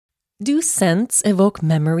Do scents evoke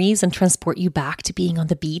memories and transport you back to being on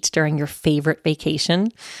the beach during your favorite vacation?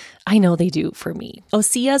 I know they do for me.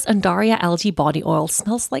 Osea's Undaria algae body oil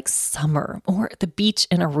smells like summer or the beach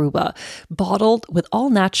in Aruba, bottled with all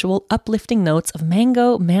natural, uplifting notes of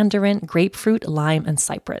mango, mandarin, grapefruit, lime, and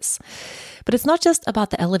cypress. But it's not just about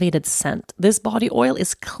the elevated scent. This body oil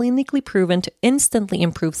is clinically proven to instantly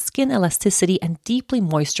improve skin elasticity and deeply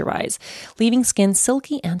moisturize, leaving skin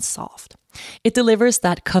silky and soft. It delivers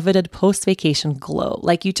that coveted post-vacation glow,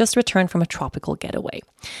 like you just returned from a tropical getaway.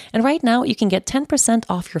 And right now, you can get 10%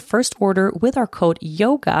 off your first order with our code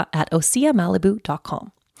YOGA at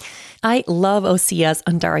OseaMalibu.com. I love Osea's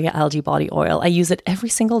Undaria algae body oil. I use it every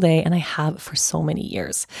single day and I have for so many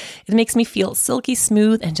years. It makes me feel silky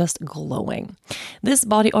smooth and just glowing. This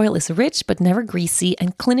body oil is rich but never greasy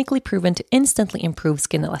and clinically proven to instantly improve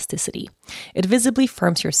skin elasticity. It visibly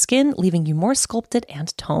firms your skin, leaving you more sculpted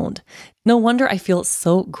and toned. No wonder I feel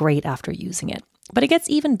so great after using it. But it gets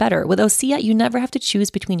even better. With Osea, you never have to choose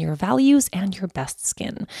between your values and your best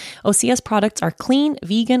skin. Osea's products are clean,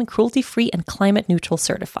 vegan, cruelty-free, and climate-neutral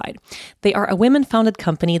certified. They are a women-founded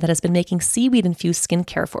company that has been making seaweed-infused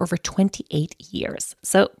skincare for over 28 years.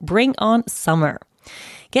 So bring on summer.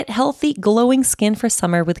 Get healthy, glowing skin for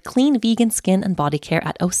summer with clean vegan skin and body care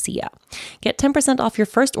at Osea. Get 10% off your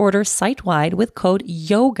first order site-wide with code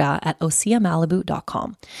YOGA at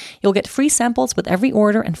OseaMalibu.com. You'll get free samples with every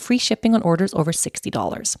order and free shipping on orders over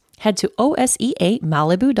 $60. Head to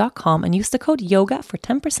OSEAMalibu.com and use the code YOGA for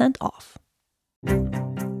 10% off.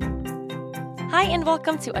 Hi, and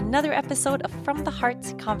welcome to another episode of From the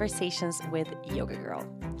Heart Conversations with Yoga Girl.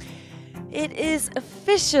 It is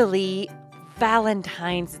officially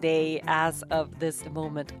Valentine's Day as of this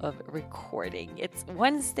moment of recording. It's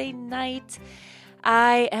Wednesday night.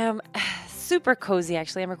 I am super cozy,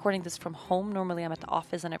 actually. I'm recording this from home. Normally I'm at the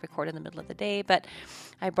office and I record in the middle of the day, but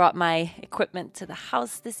I brought my equipment to the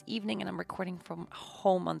house this evening and I'm recording from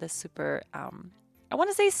home on this super, I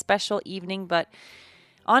want to say special evening, but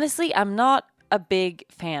honestly, I'm not a big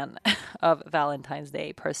fan of Valentine's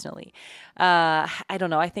Day personally. I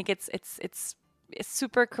don't know. I think it's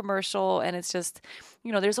super commercial and it's just,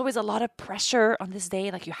 there's always a lot of pressure on this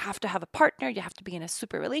day. Like you have to have a partner, you have to be in a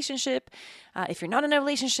super relationship. If you're not in a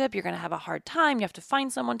relationship, you're going to have a hard time. You have to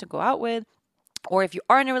find someone to go out with. Or if you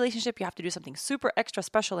are in a relationship, you have to do something super extra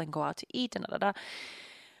special and go out to eat and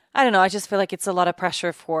I don't know. I just feel like it's a lot of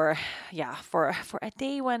pressure for a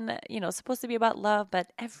day when, it's supposed to be about love,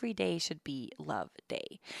 but every day should be love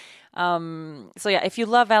day. So yeah, if you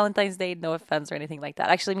love Valentine's Day, no offense or anything like that.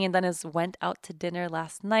 Actually, me and Dennis went out to dinner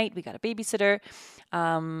last night. We got a babysitter,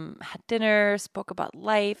 had dinner, spoke about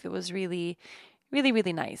life. It was really, really,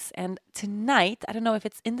 really nice. And tonight, I don't know if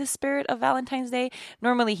it's in the spirit of Valentine's Day.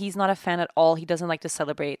 Normally, he's not a fan at all. He doesn't like to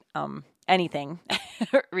celebrate anything.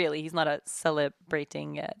 Really, he's not a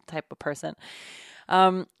celebrating type of person.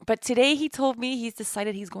 But today he told me he's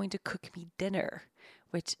decided he's going to cook me dinner,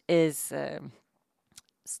 which is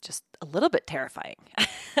it's just a little bit terrifying.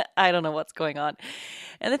 I don't know what's going on.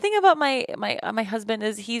 And the thing about my husband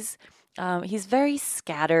is he's very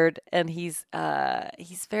scattered and he's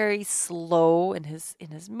very slow in his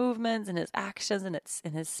movements and his actions and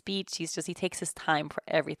in his speech. He takes his time for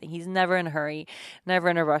everything. He's never in a hurry, never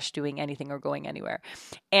in a rush doing anything or going anywhere.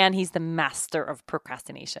 And he's the master of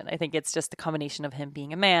procrastination. I think it's just a combination of him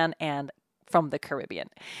being a man and from the Caribbean.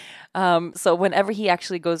 So whenever he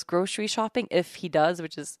actually goes grocery shopping, if he does,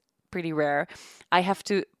 which is pretty rare,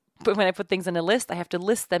 when I put things in a list, I have to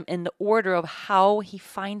list them in the order of how he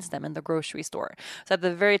finds them in the grocery store. So at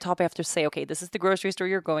the very top, I have to say, okay, this is the grocery store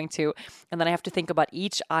you're going to. And then I have to think about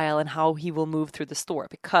each aisle and how he will move through the store.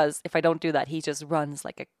 Because if I don't do that, he just runs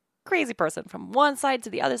like a crazy person from one side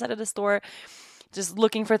to the other side of the store, just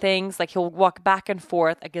looking for things. Like he'll walk back and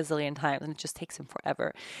forth a gazillion times and it just takes him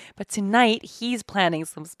forever. But tonight, he's planning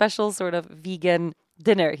some special sort of vegan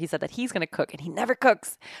dinner. He said that he's going to cook and he never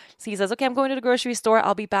cooks. So he says, okay, I'm going to the grocery store.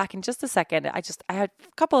 I'll be back in just a second. I had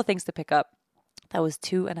a couple of things to pick up. That was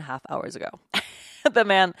 2.5 hours ago. The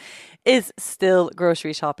man is still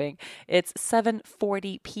grocery shopping. It's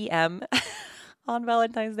 7:40 p.m. on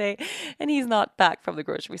Valentine's Day and he's not back from the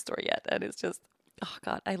grocery store yet. And it's just, oh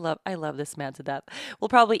God, I love this man to death. We'll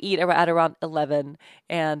probably eat at around 11.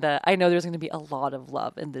 And I know there's going to be a lot of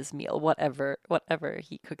love in this meal, whatever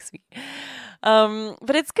he cooks me.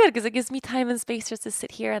 But it's good because it gives me time and space just to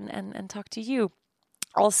sit here and talk to you.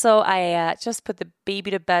 Also, I just put the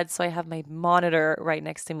baby to bed, so I have my monitor right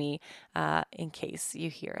next to me in case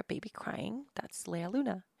you hear a baby crying. That's Lea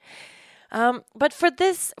Luna. But for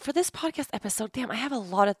this podcast episode, damn, I have a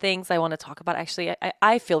lot of things I want to talk about. Actually,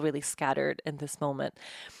 I feel really scattered in this moment.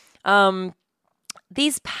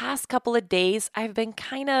 these past couple of days, I've been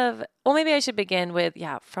well, maybe I should begin with,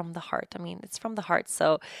 from the heart. I mean, it's from the heart.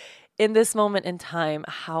 So in this moment in time,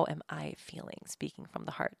 how am I feeling? Speaking from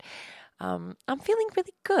the heart. I'm feeling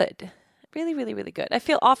really good. Really, really, really good. I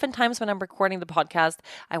feel oftentimes when I'm recording the podcast,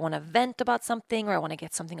 I want to vent about something, or I want to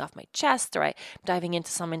get something off my chest, or I'm diving into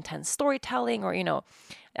some intense storytelling, or,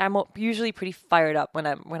 I'm usually pretty fired up when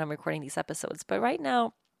I'm recording these episodes. But right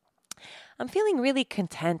now, I'm feeling really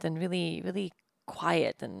content and really, really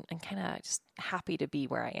quiet and kind of just happy to be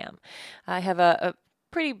where I am. I have a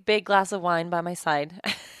pretty big glass of wine by my side.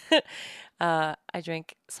 I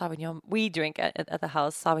drink Sauvignon. We drink at the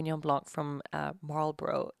house Sauvignon Blanc from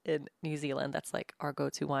Marlborough in New Zealand. That's like our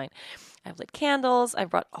go-to wine. I've lit candles. I've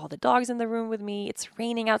brought all the dogs in the room with me. It's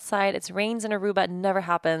raining outside. It rains in Aruba. It never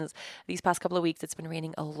happens. These past couple of weeks, it's been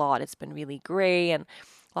raining a lot. It's been really gray and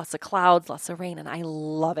lots of clouds, lots of rain, and I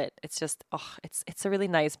love it. It's just, it's a really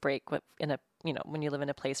nice break when you live in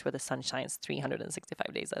a place where the sun shines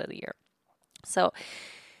 365 days out of the year. So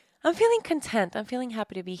I'm feeling content. I'm feeling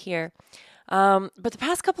happy to be here. But the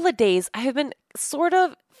past couple of days, I have been sort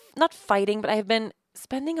of not fighting, but I have been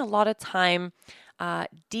spending a lot of time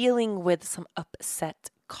dealing with some upset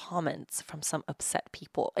comments from some upset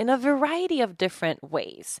people in a variety of different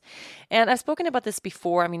ways. And I've spoken about this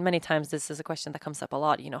before. I mean, many times this is a question that comes up a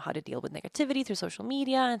lot, how to deal with negativity through social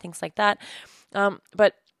media and things like that.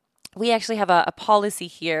 But we actually have a policy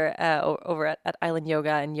here over at Island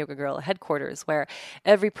Yoga and Yoga Girl headquarters where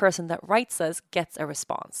every person that writes us gets a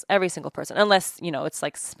response. Every single person, unless, it's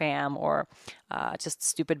like spam or just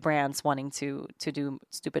stupid brands wanting to do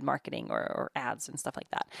stupid marketing or ads and stuff like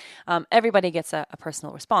that. Everybody gets a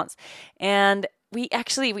personal response. And we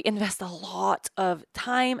invest a lot of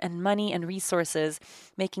time and money and resources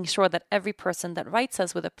making sure that every person that writes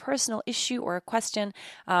us with a personal issue or a question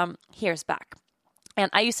hears back. And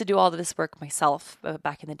I used to do all of this work myself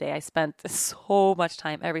back in the day. I spent so much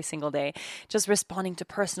time every single day just responding to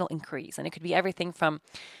personal inquiries. And it could be everything from,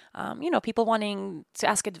 people wanting to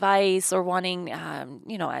ask advice or wanting,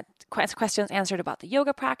 questions answered about the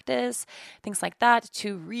yoga practice, things like that,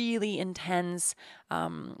 to really intense,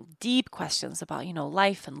 deep questions about,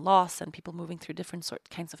 life and loss and people moving through different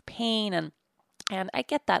kinds of pain. And I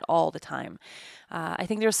get that all the time. I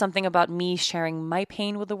think there's something about me sharing my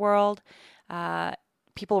pain with the world.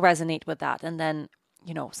 People resonate with that. And then,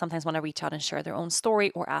 sometimes want to reach out and share their own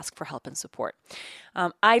story or ask for help and support.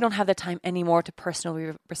 I don't have the time anymore to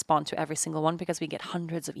personally respond to every single one because we get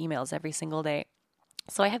hundreds of emails every single day.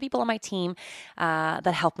 So I have people on my team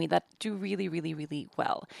that help me that do really, really, really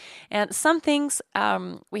well. And some things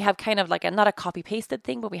we have kind of like not a copy-pasted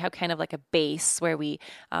thing, but we have kind of like a base where we,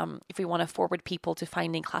 if we want to forward people to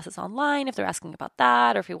finding classes online, if they're asking about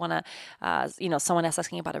that, or if we want to, someone is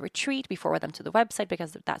asking about a retreat, we forward them to the website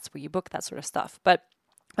because that's where you book that sort of stuff. But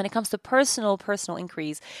when it comes to personal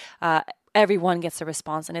inquiries, everyone gets a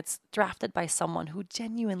response, and it's drafted by someone who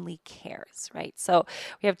genuinely cares, right? So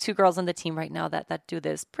we have 2 girls on the team right now that do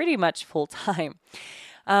this pretty much full time.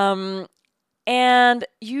 And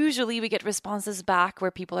usually we get responses back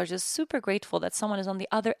where people are just super grateful that someone is on the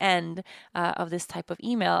other end of this type of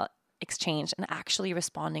email exchange and actually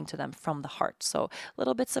responding to them from the heart. So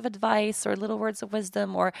little bits of advice or little words of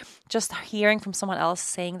wisdom, or just hearing from someone else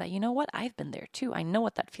saying that, what, I've been there too. I know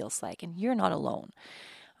what that feels like, and you're not alone.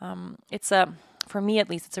 For me at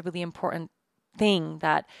least, it's a really important thing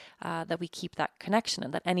that we keep that connection,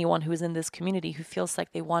 and that anyone who is in this community who feels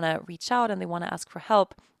like they want to reach out and they want to ask for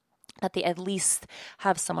help, that they at least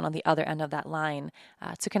have someone on the other end of that line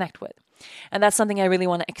to connect with. And that's something I really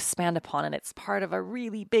want to expand upon. And it's part of a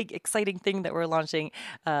really big, exciting thing that we're launching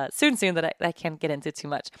soon that I can't get into too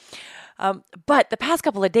much. But the past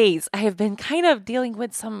couple of days, I have been kind of dealing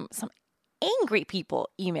with some angry people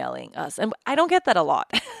emailing us. And I don't get that a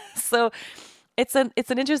lot. So it's an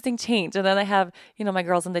interesting change. And then I have, my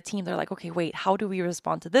girls on the team, they're like, okay, wait, how do we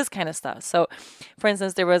respond to this kind of stuff? So for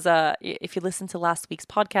instance, there was if you listen to last week's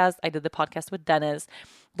podcast, I did the podcast with Dennis.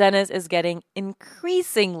 Dennis is getting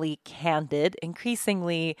increasingly candid,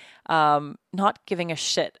 increasingly not giving a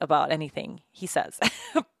shit about anything he says,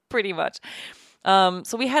 pretty much.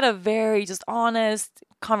 So we had a very just honest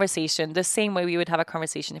conversation, the same way we would have a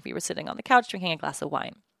conversation if we were sitting on the couch drinking a glass of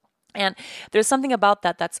wine. And there's something about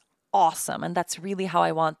that that's awesome. And that's really how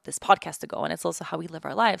I want this podcast to go. And it's also how we live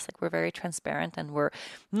our lives. Like, we're very transparent and we're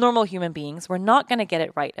normal human beings. We're not going to get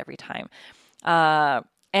it right every time.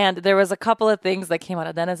 And there was a couple of things that came out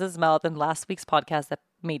of Dennis's mouth in last week's podcast that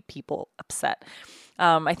made people upset.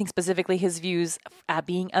 I think specifically his views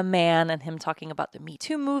being a man and him talking about the Me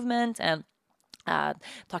Too movement and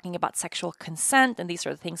talking about sexual consent and these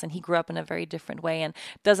sort of things. And he grew up in a very different way and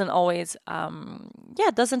doesn't always,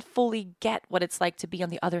 doesn't fully get what it's like to be on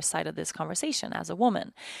the other side of this conversation as a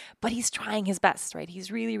woman. But he's trying his best, right?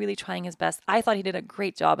 He's really, really trying his best. I thought he did a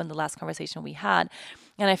great job in the last conversation we had.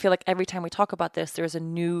 And I feel like every time we talk about this, there's a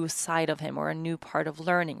new side of him or a new part of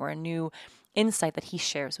learning or a new insight that he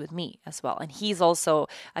shares with me as well. And he's also,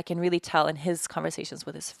 I can really tell in his conversations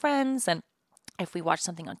with his friends, and if we watch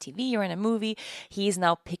something on TV or in a movie, he's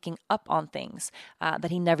now picking up on things that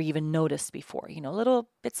he never even noticed before. Little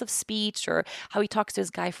bits of speech or how he talks to his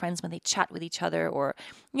guy friends when they chat with each other, or,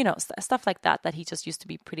 stuff like that he just used to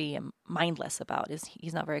be pretty mindless about.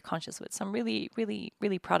 He's not very conscious of it. So I'm really, really,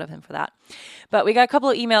 really proud of him for that. But we got a couple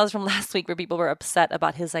of emails from last week where people were upset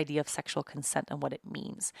about his idea of sexual consent and what it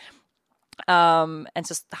means. And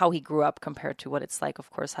just how he grew up compared to what it's like, of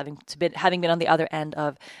course, having been on the other end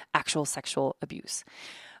of actual sexual abuse.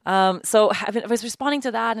 So I was responding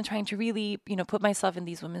to that and trying to really, put myself in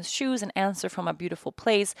these women's shoes and answer from a beautiful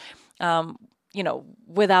place,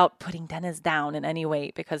 without putting Dennis down in any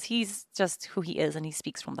way, because he's just who he is and he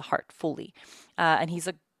speaks from the heart fully. And he's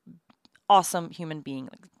a awesome human being,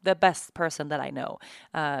 like the best person that I know,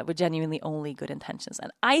 with genuinely only good intentions. And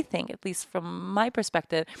I think, at least from my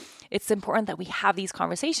perspective, it's important that we have these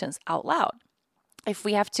conversations out loud. If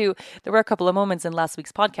we have to, there were a couple of moments in last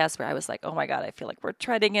week's podcast where I was like, oh my God, I feel like we're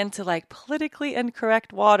treading into like politically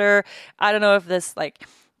incorrect water. I don't know if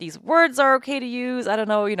these words are okay to use. I don't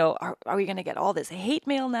know, are we going to get all this hate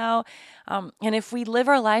mail now? And if we live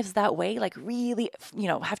our lives that way, like really,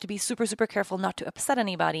 have to be super, super careful not to upset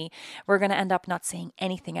anybody, we're going to end up not saying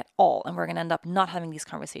anything at all. And we're going to end up not having these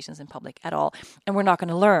conversations in public at all. And we're not going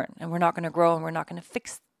to learn, and we're not going to grow, and we're not going to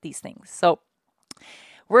fix these things. So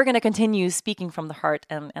we're going to continue speaking from the heart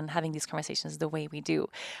and having these conversations the way we do.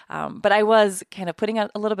 But I was kind of putting out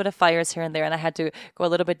a little bit of fires here and there, and I had to go a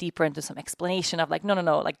little bit deeper into some explanation of like, no,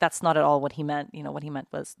 like that's not at all what he meant. What he meant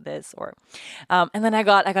was this, or, and then I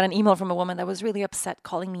got an email from a woman that was really upset,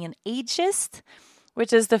 calling me an ageist,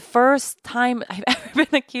 which is the first time I've ever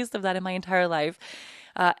been accused of that in my entire life.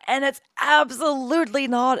 And it's absolutely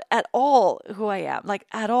not at all who I am, like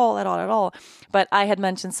at all. But I had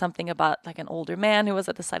mentioned something about like an older man who was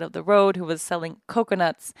at the side of the road who was selling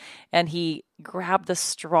coconuts, and he grabbed the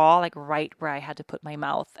straw like right where I had to put my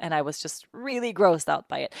mouth. And I was just really grossed out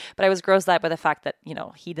by it. But I was grossed out by the fact that,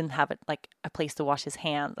 he didn't have like a place to wash his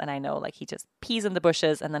hands. And I know like he just pees in the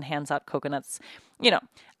bushes and then hands out coconuts.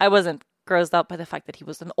 I wasn't grossed out by the fact that he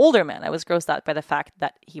was an older man. I was grossed out by the fact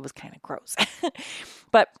that he was kind of gross.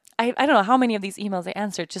 But I don't know how many of these emails I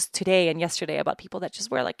answered just today and yesterday about people that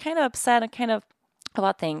just were like kind of upset and kind of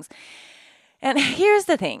about things. And here's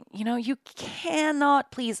the thing, you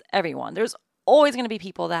cannot please everyone. There's always going to be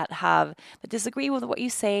people that disagree with what you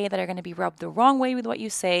say, that are going to be rubbed the wrong way with what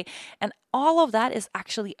you say. And all of that is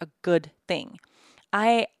actually a good thing.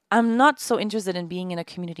 I'm not so interested in being in a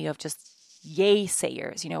community of just yay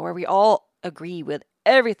sayers, where we all agree with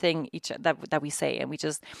everything that we say, and we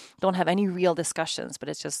just don't have any real discussions, but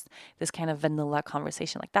it's just this kind of vanilla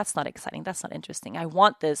conversation. Like, that's not exciting. That's not interesting. I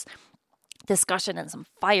want this discussion and some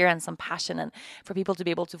fire and some passion, and for people to be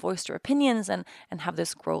able to voice their opinions and have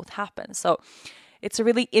this growth happen. So it's a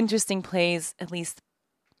really interesting place, at least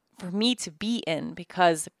for me, to be in,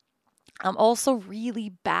 because I'm also really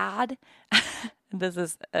bad. This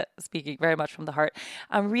is speaking very much from the heart.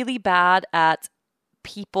 I'm really bad at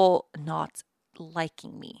people not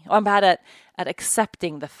liking me. I'm bad at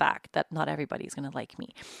accepting the fact that not everybody's going to like me.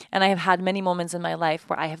 And I have had many moments in my life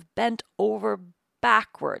where I have bent over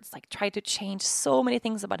backwards, like tried to change so many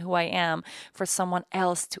things about who I am for someone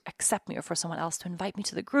else to accept me, or for someone else to invite me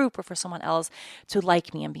to the group, or for someone else to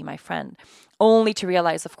like me and be my friend, only to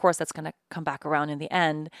realize, of course, that's going to come back around in the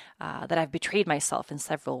end, that I've betrayed myself in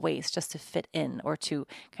several ways just to fit in, or to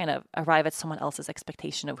kind of arrive at someone else's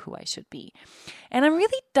expectation of who I should be. And I'm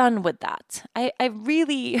really done with that. I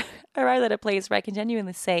really arrived at a place where I can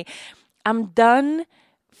genuinely say I'm done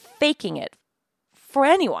faking it for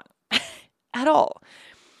anyone at all.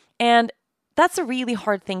 And that's a really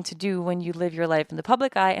hard thing to do when you live your life in the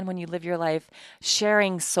public eye, and when you live your life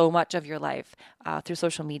sharing so much of your life through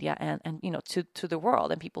social media and to the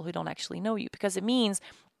world and people who don't actually know you, because it means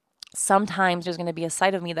sometimes there's going to be a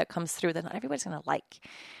side of me that comes through that not everybody's going to like.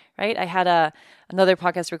 Right? I had another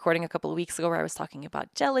podcast recording a couple of weeks ago where I was talking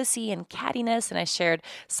about jealousy and cattiness, and I shared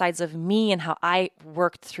sides of me and how I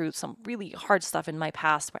worked through some really hard stuff in my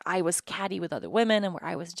past where I was catty with other women, and where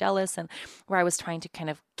I was jealous, and where I was trying to kind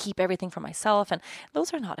of keep everything for myself. And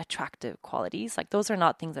those are not attractive qualities. Like, those are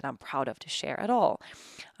not things that I'm proud of to share at all.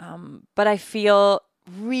 But I feel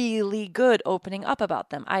really good opening up about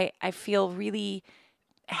them. I feel really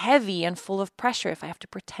heavy and full of pressure if I have to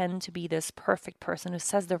pretend to be this perfect person who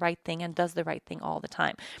says the right thing and does the right thing all the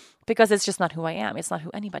time, because it's just not who I am. It's not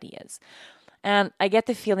who anybody is. And I get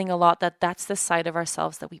the feeling a lot that that's the side of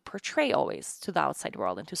ourselves that we portray always to the outside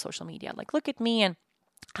world and to social media. Like, look at me and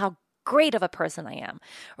how great of a person I am,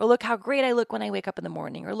 or look how great I look when I wake up in the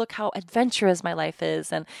morning, or look how adventurous my life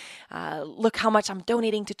is, and look how much I'm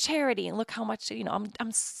donating to charity, and look how much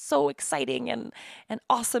I'm so exciting and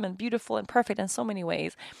awesome and beautiful and perfect in so many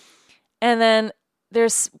ways. And then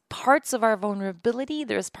there's parts of our vulnerability.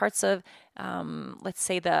 There's parts of let's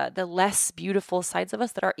say the less beautiful sides of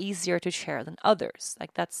us that are easier to share than others.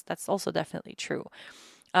 Like that's also definitely true.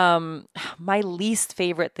 My least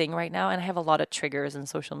favorite thing right now, and I have a lot of triggers in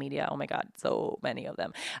social media. Oh my God, so many of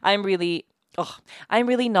them. I'm really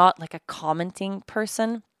not like a commenting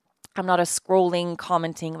person. I'm not a scrolling,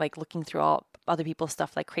 commenting, like looking through all other people's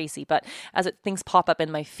stuff like crazy. But as things pop up in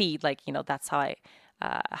my feed, like, that's how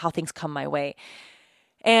things come my way.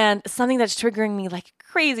 And something that's triggering me like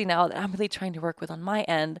crazy now that I'm really trying to work with on my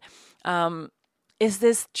end, is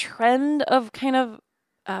this trend of kind of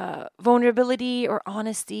vulnerability or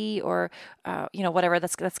honesty or whatever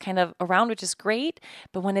that's kind of around, which is great,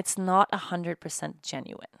 but when it's not 100%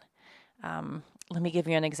 genuine. Let me give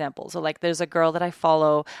you an example. So like there's a girl that I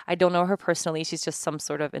follow. I don't know her personally. She's just some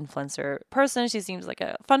sort of influencer person. She seems like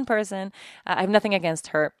a fun person. I have nothing against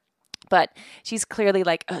her. But she's clearly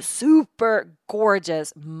like a super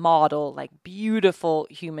gorgeous model, like beautiful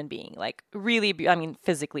human being, like really,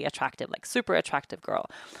 physically attractive, like super attractive girl.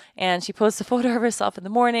 And she posts a photo of herself in the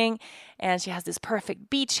morning, and she has this perfect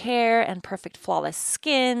beach hair and perfect flawless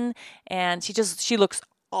skin. And she looks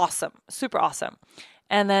awesome, super awesome.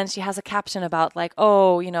 And then she has a caption about like,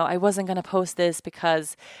 oh, I wasn't going to post this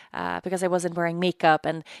because I wasn't wearing makeup,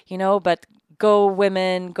 and, but go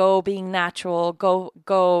women, go being natural,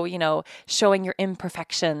 go, showing your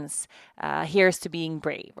imperfections. Here's to being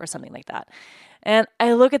brave, or something like that. And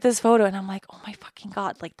I look at this photo and I'm like, oh my fucking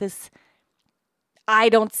God, like this, I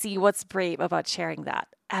don't see what's brave about sharing that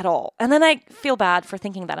at all. And then I feel bad for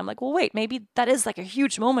thinking that. I'm like, well, wait, maybe that is like a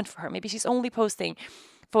huge moment for her. Maybe she's only posting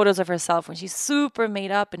photos of herself when she's super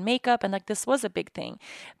made up in makeup, and like this was a big thing.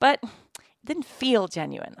 But it didn't feel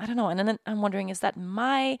genuine. I don't know. And then I'm wondering, is that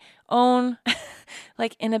my own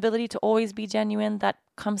like inability to always be genuine that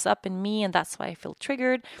comes up in me, and that's why I feel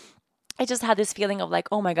triggered? I just had this feeling of like,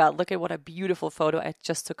 oh my God, look at what a beautiful photo I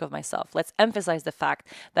just took of myself. Let's emphasize the fact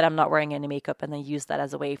that I'm not wearing any makeup, and then use that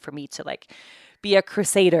as a way for me to like be a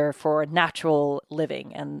crusader for natural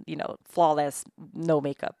living and, flawless, no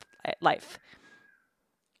makeup life.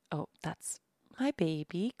 Oh, that's my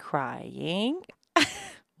baby crying.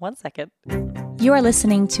 1 second. You are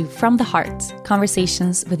listening to From the Heart,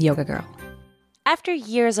 Conversations with Yoga Girl. After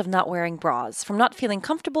years of not wearing bras, from not feeling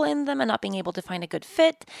comfortable in them and not being able to find a good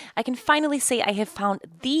fit, I can finally say I have found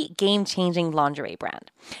the game-changing lingerie brand.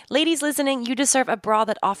 Ladies listening, you deserve a bra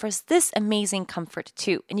that offers this amazing comfort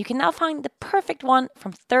too, and you can now find the perfect one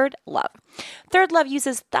from Third Love. Third Love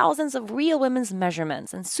uses thousands of real women's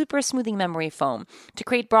measurements and super smoothing memory foam to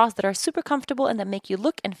create bras that are super comfortable and that make you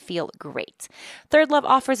look and feel great. Third Love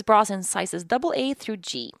offers bras in sizes AA through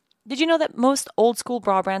G. Did you know that most old school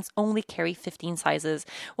bra brands only carry 15 sizes?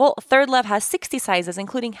 Well, Third Love has 60 sizes,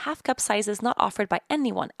 including half cup sizes not offered by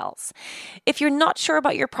anyone else. If you're not sure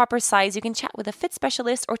about your proper size, you can chat with a fit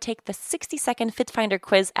specialist or take the 60-second Fit Finder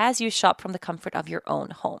quiz as you shop from the comfort of your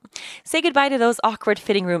own home. Say goodbye to those awkward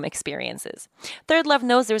fitting room experiences. Third Love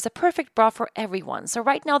knows there's a perfect bra for everyone, so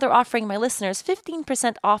right now they're offering my listeners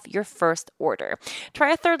 15% off your first order.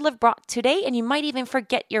 Try a Third Love bra today, and you might even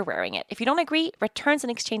forget you're wearing it. If you don't agree, returns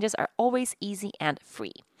and exchanges are always easy and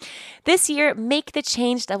free. This year, make the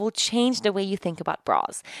change that will change the way you think about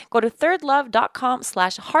bras. Go to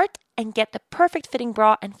thirdlove.com/heart and get the perfect fitting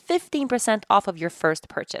bra and 15% off of your first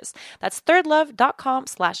purchase. That's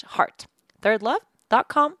thirdlove.com/heart.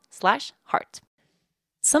 thirdlove.com/heart.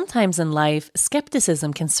 Sometimes in life,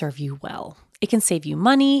 skepticism can serve you well. It can save you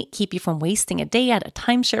money, keep you from wasting a day at a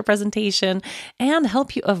timeshare presentation, and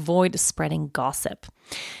help you avoid spreading gossip.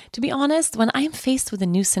 To be honest, when I'm faced with a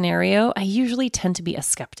new scenario, I usually tend to be a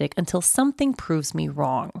skeptic until something proves me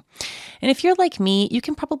wrong. And if you're like me, you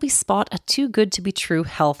can probably spot a too good to be true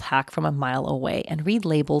health hack from a mile away and read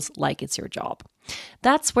labels like it's your job.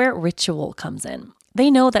 That's where Ritual comes in. They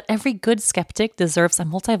know that every good skeptic deserves a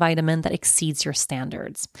multivitamin that exceeds your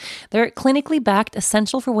standards. Their clinically backed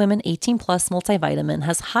Essential for Women 18 Plus multivitamin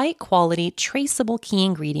has high quality, traceable key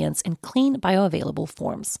ingredients in clean, bioavailable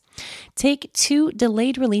forms. Take 2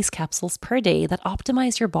 delayed release capsules per day that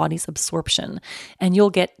optimize your body's absorption, and you'll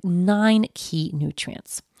get 9 key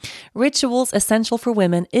nutrients. Ritual's Essential for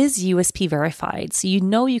Women is USP verified, so you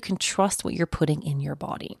know you can trust what you're putting in your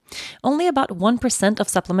body. Only about 1% of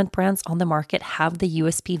supplement brands on the market have the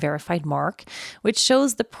USP verified mark, which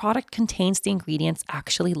shows the product contains the ingredients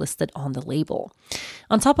actually listed on the label.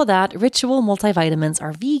 On top of that, Ritual multivitamins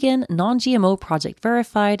are vegan, non-GMO project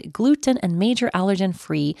verified, gluten and major allergen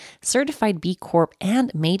free, certified B Corp,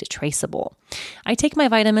 and made traceable. I take my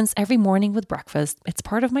vitamins every morning with breakfast. It's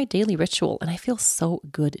part of my daily ritual, and I feel so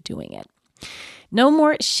good doing it. No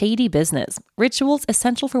more shady business. Ritual's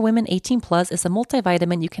Essential for Women 18 Plus is a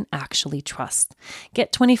multivitamin you can actually trust.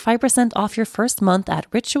 Get 25% off your first month at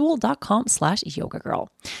ritual.com/yogagirl.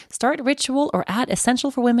 Start Ritual or add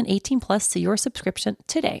Essential for Women 18 Plus to your subscription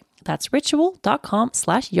today. That's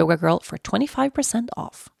ritual.com/yogagirl for 25%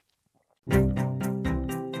 off.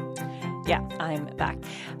 Yeah, I'm back.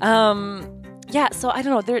 So I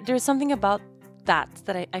don't know. There's something about that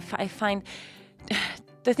I find.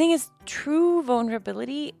 The thing is, true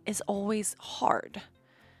vulnerability is always hard.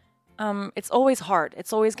 It's always hard.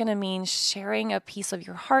 It's always going to mean sharing a piece of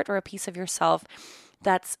your heart or a piece of yourself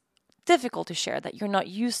that's difficult to share, that you're not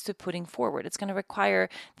used to putting forward. It's going to require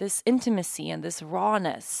this intimacy and this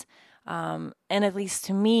rawness. And at least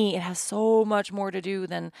to me, it has so much more to do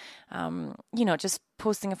than, just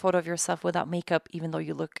posting a photo of yourself without makeup, even though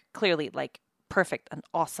you look clearly like perfect and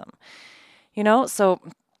awesome. So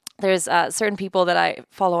there's certain people that I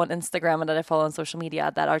follow on Instagram and that I follow on social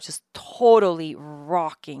media that are just totally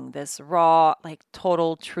rocking this raw, like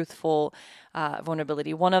total truthful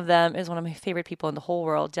vulnerability. One of them is one of my favorite people in the whole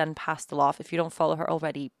world, Jen Pasteloff. If you don't follow her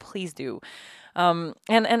already, please do. And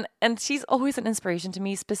she's always an inspiration to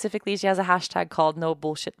me. Specifically, she has a hashtag called No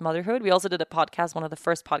Bullshit Motherhood. We also did a podcast, one of the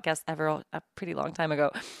first podcasts ever, a pretty long time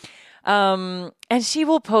ago. And she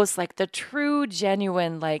will post like the true,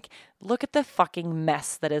 genuine, like, look at the fucking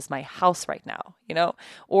mess that is my house right now,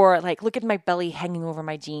 or like, look at my belly hanging over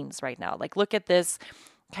my jeans right now. Like, look at this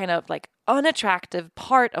kind of like unattractive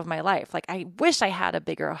part of my life. Like, I wish I had a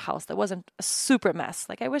bigger house that wasn't a super mess.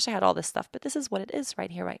 Like, I wish I had all this stuff, but this is what it is right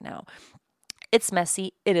here, right now. It's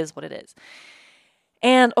messy. It is what it is.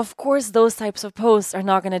 And of course, those types of posts are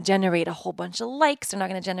not going to generate a whole bunch of likes. They're not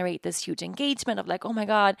going to generate this huge engagement of like, oh my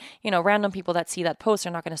God, random people that see that post are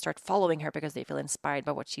not going to start following her because they feel inspired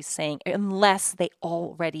by what she's saying, unless they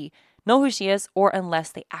already know who she is or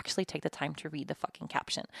unless they actually take the time to read the fucking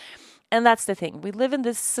caption. And that's the thing. We live in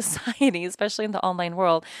this society, especially in the online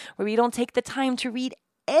world, where we don't take the time to read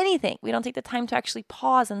anything. We don't take the time to actually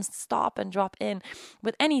pause and stop and drop in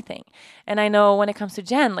with anything. And I know when it comes to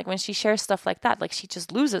Jen, like when she shares stuff like that, like she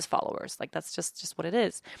just loses followers. Like that's just what it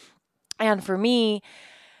is. And for me,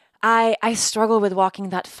 I struggle with walking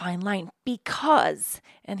that fine line because,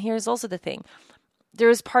 and here's also the thing,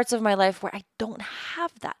 there's parts of my life where I don't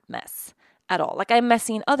have that mess at all. Like I'm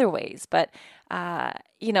messy in other ways, but I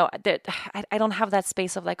don't have that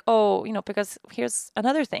space of like, because here's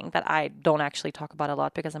another thing that I don't actually talk about a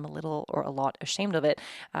lot because I'm a little or a lot ashamed of it.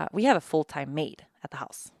 We have a full-time maid at the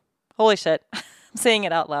house. Holy shit. I'm saying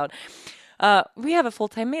it out loud. We have a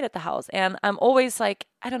full-time maid at the house, and I'm always like,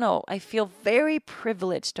 I don't know, I feel very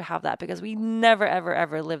privileged to have that because we never, ever,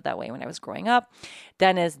 ever lived that way when I was growing up.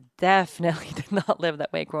 Dennis definitely did not live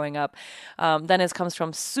that way growing up. Dennis comes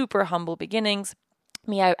from super humble beginnings.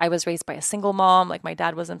 Me, I was raised by a single mom. Like my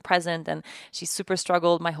dad wasn't present and she super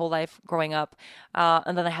struggled my whole life growing up.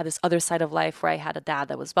 And then I had this other side of life where I had a dad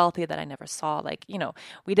that was wealthy that I never saw. Like,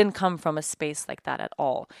 we didn't come from a space like that at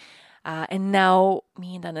all. And now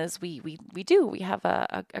me and Dennis, we do. We have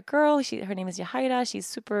a girl. Her name is Yahaira. She's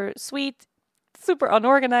super sweet, super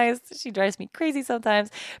unorganized. She drives me crazy sometimes,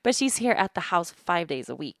 but she's here at the house 5 days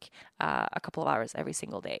a week, a couple of hours every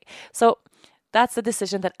single day. So that's the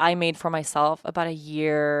decision that I made for myself about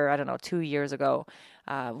 2 years ago.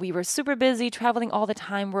 We were super busy, traveling all the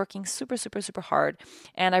time, working super, super, super hard.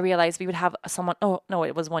 And I realized we would have someone,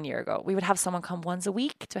 it was 1 year ago. We would have someone come once a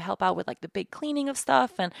week to help out with like the big cleaning of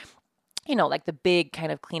stuff and like the big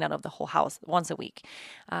kind of clean out of the whole house once a week.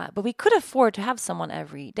 But we could afford to have someone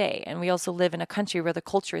every day. And we also live in a country where the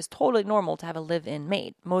culture is totally normal to have a live-in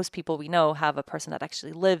maid. Most people we know have a person that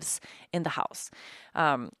actually lives in the house,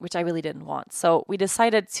 which I really didn't want. So we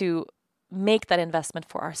decided to make that investment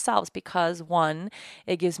for ourselves because one,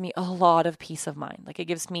 it gives me a lot of peace of mind. Like it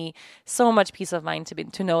gives me so much peace of mind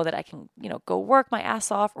to know that I can, go work my ass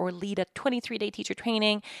off or lead a 23-day teacher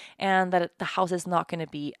training and that the house is not going to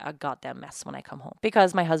be a goddamn mess when I come home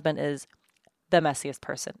because my husband is the messiest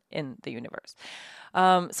person in the universe.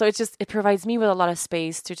 So it provides me with a lot of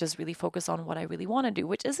space to just really focus on what I really want to do,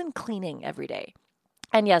 which isn't cleaning every day.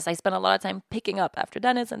 And yes, I spend a lot of time picking up after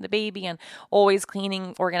Dennis and the baby and always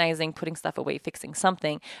cleaning, organizing, putting stuff away, fixing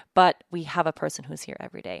something. But we have a person who's here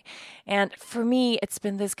every day. And for me, it's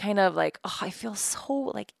been this kind of like, I feel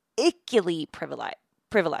so like ickily privileged.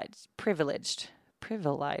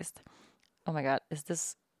 Oh my God, is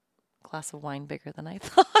this glass of wine bigger than I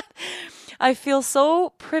thought? I feel so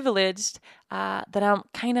privileged that I'm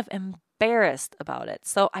kind of embarrassed about it.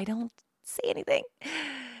 So I don't say anything.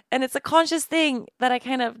 And it's a conscious thing that I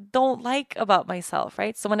kind of don't like about myself,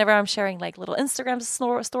 right? So whenever I'm sharing like little Instagram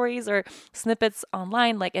stories or snippets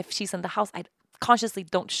online, like if she's in the house, I consciously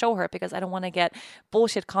don't show her because I don't want to get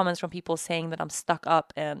bullshit comments from people saying that I'm stuck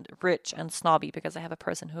up and rich and snobby because I have a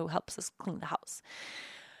person who helps us clean the house.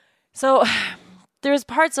 So there's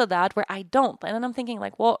parts of that where I don't. And then I'm thinking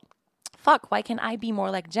like, well, fuck, why can't I be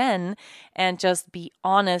more like Jen and just be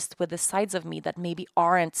honest with the sides of me that maybe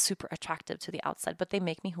aren't super attractive to the outside, but they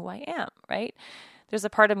make me who I am, right? There's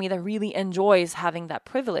a part of me that really enjoys having that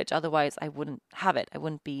privilege. Otherwise, I wouldn't have it. I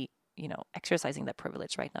wouldn't be, exercising that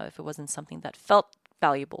privilege right now if it wasn't something that felt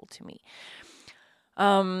valuable to me.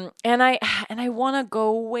 And I want to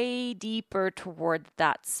go way deeper toward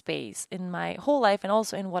that space in my whole life and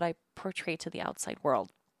also in what I portray to the outside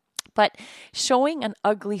world. But showing an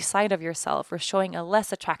ugly side of yourself or showing a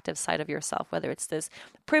less attractive side of yourself, whether it's this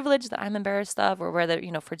privilege that I'm embarrassed of, or whether,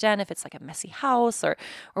 for Jen, if it's like a messy house or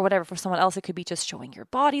whatever, for someone else, it could be just showing your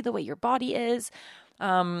body the way your body is.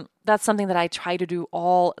 That's something that I try to do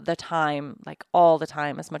all the time,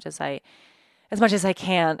 as much as I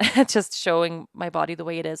can, just showing my body the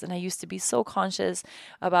way it is. And I used to be so conscious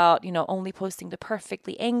about, only posting the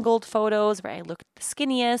perfectly angled photos where I looked the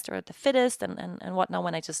skinniest or the fittest and whatnot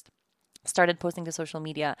when I just started posting to social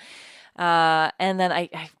media. And then I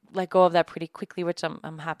let go of that pretty quickly, which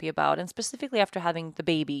I'm happy about. And specifically after having the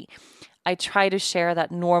baby, I try to share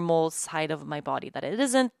that normal side of my body, that it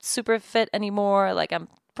isn't super fit anymore. Like I'm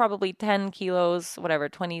probably 10 kilos, whatever,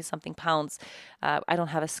 20 something pounds. I don't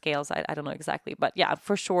have a scale, so I don't know exactly. But yeah,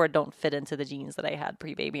 for sure don't fit into the jeans that I had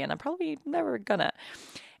pre-baby, and I'm probably never gonna.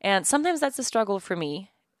 And sometimes that's a struggle for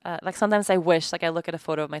me. Like sometimes I wish, like I look at a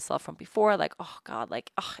photo of myself from before, like, oh God,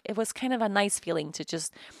 like, it was kind of a nice feeling to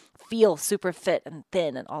just feel super fit and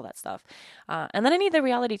thin and all that stuff. And then I need the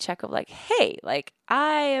reality check of like, hey, like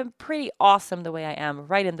I am pretty awesome the way I am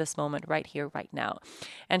right in this moment, right here, right now.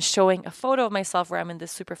 And showing a photo of myself where I'm in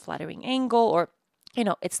this super flattering angle or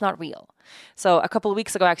it's not real. So a couple of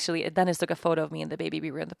weeks ago, actually, Dennis took a photo of me and the baby.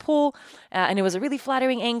 We were in the pool and it was a really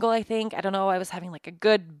flattering angle, I think. I don't know. I was having like a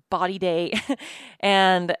good body day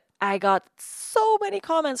and I got so many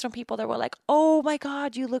comments from people that were like, oh my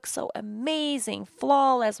God, you look so amazing,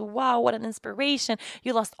 flawless. Wow, what an inspiration.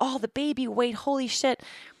 You lost all the baby weight. Holy shit.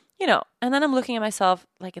 And then I'm looking at myself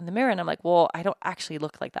like in the mirror and I'm like, well, I don't actually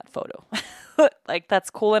look like that photo. Like that's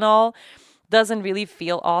cool and all. Doesn't really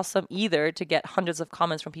feel awesome either to get hundreds of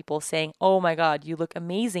comments from people saying, oh my God, you look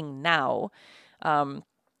amazing now,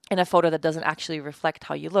 in a photo that doesn't actually reflect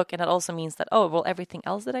how you look. And it also means that, oh, well, everything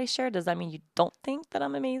else that I share, does that mean you don't think that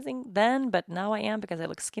I'm amazing then, but now I am because I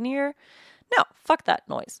look skinnier? No, fuck that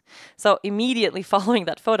noise. So immediately following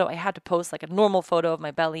that photo, I had to post like a normal photo of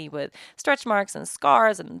my belly with stretch marks and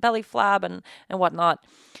scars and belly flab and whatnot,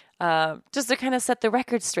 just to kind of set the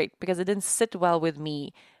record straight because it didn't sit well with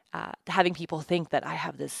me. Having people think that I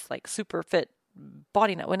have this like super fit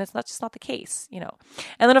body now when it's just not the case, And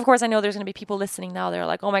then of course I know there's going to be people listening now. They're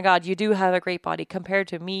like, oh my God, you do have a great body compared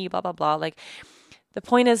to me, blah, blah, blah. Like the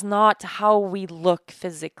point is not how we look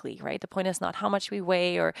physically, right? The point is not how much we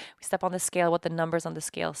weigh or we step on the scale, what the numbers on the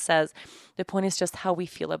scale says. The point is just how we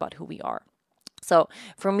feel about who we are. So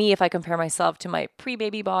for me, if I compare myself to my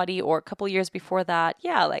pre-baby body or a couple years before that,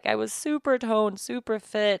 yeah, like I was super toned, super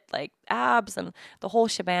fit, like abs and the whole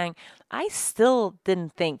shebang. I still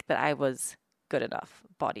didn't think that I was good enough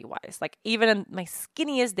body-wise. Like even in my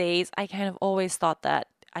skinniest days, I kind of always thought that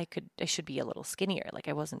I should be a little skinnier. Like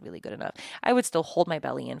I wasn't really good enough. I would still hold my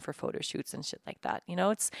belly in for photo shoots and shit like that. And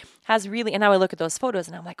now I look at those photos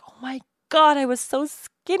and I'm like, oh my God, I was so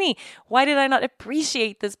skinny. Why did I not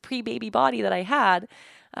appreciate this pre-baby body that I had?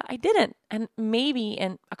 I didn't. And maybe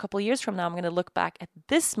in a couple of years from now, I'm going to look back at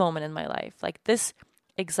this moment in my life, like this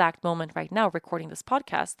exact moment right now, recording this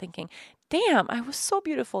podcast, thinking, damn, I was so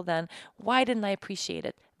beautiful then. Why didn't I appreciate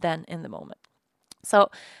it then in the moment.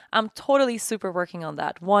 So I'm totally super working on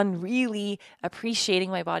that. One, really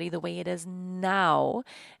appreciating my body the way it is now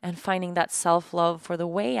and finding that self-love for the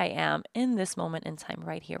way I am in this moment in time,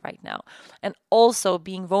 right here, right now. And also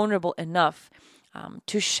being vulnerable enough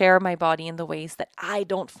to share my body in the ways that I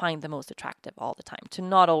don't find the most attractive all the time, to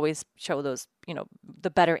not always show those,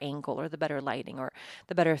 the better angle or the better lighting or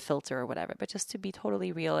the better filter or whatever, but just to be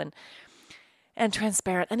totally real and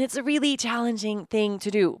transparent. And it's a really challenging thing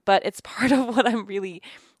to do, but it's part of what I'm really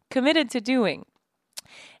committed to doing.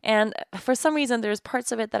 And for some reason, there's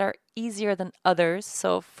parts of it that are easier than others.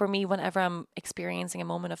 So for me, whenever I'm experiencing a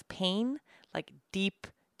moment of pain, like deep,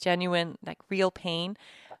 genuine, like real pain,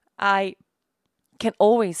 I can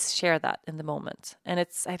always share that in the moment. And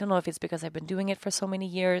I don't know if it's because I've been doing it for so many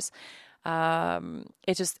years.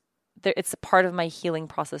 It's a part of my healing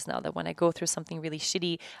process now that when I go through something really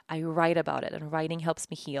shitty, I write about it, and writing helps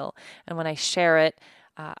me heal. And when I share it,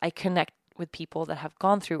 I connect with people that have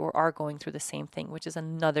gone through or are going through the same thing, which is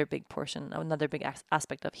another big portion, another big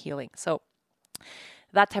aspect of healing. So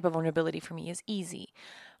that type of vulnerability for me is easy.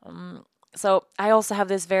 So I also have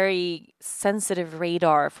this very sensitive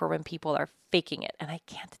radar for when people are faking it, and I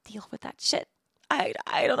can't deal with that shit. I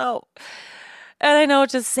don't know. And I know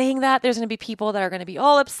just saying that, there's going to be people that are going to be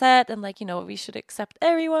all upset and we should accept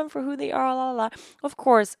everyone for who they are, la, la, la. Of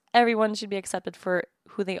course, everyone should be accepted for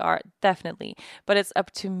who they are, definitely. But it's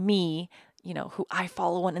up to me, who I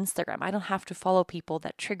follow on Instagram. I don't have to follow people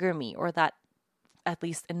that trigger me or that, at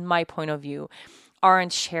least in my point of view,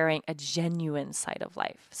 aren't sharing a genuine side of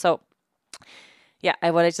life. So yeah,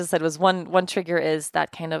 what I just said was one trigger is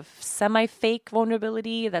that kind of semi-fake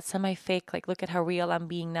vulnerability, that semi-fake, like, look at how real I'm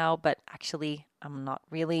being now, but actually I'm not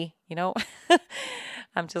really,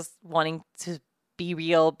 I'm just wanting to be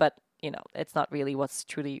real, but, it's not really what's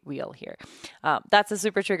truly real here. That's a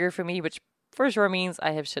super trigger for me, which for sure means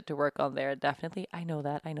I have shit to work on there. Definitely. I know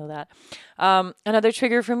that. Another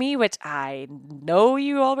trigger for me, which I know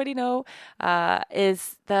you already know,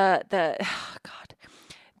 is the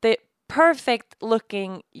perfect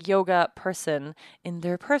looking yoga person in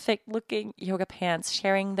their perfect looking yoga pants,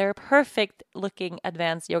 sharing their perfect looking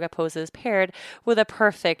advanced yoga poses paired with a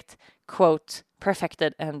perfect quote,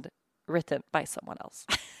 perfected and written by someone else.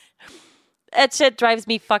 That shit drives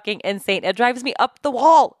me fucking insane. It drives me up the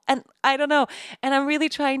wall. And I don't know. And I'm really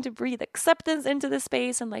trying to breathe acceptance into this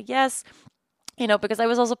space. And yes, because I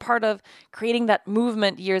was also part of creating that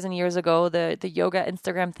movement years and years ago, the yoga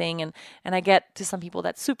Instagram thing. And I get to some people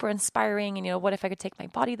that's super inspiring. And, what if I could take my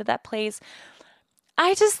body to that place?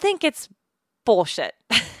 I just think it's bullshit.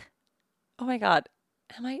 Oh my God.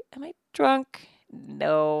 Am I drunk?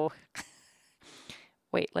 No.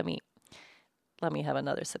 Wait, let me have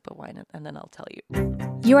another sip of wine and then I'll tell you.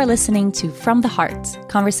 You are listening to From the Heart,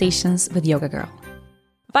 Conversations with Yoga Girl.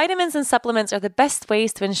 Vitamins and supplements are the best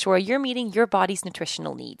ways to ensure you're meeting your body's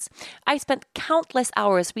nutritional needs. I spent countless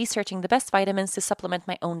hours researching the best vitamins to supplement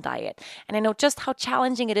my own diet, and I know just how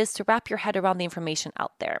challenging it is to wrap your head around the information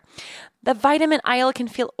out there. The vitamin aisle can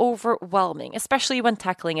feel overwhelming, especially when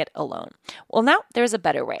tackling it alone. Well, now there's a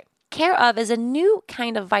better way. Care of is a new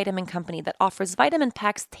kind of vitamin company that offers vitamin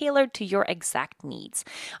packs tailored to your exact needs.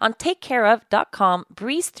 On takecareof.com,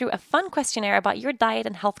 breeze through a fun questionnaire about your diet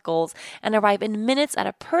and health goals and arrive in minutes at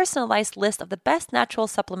a personalized list of the best natural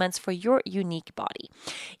supplements for your unique body.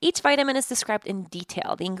 Each vitamin is described in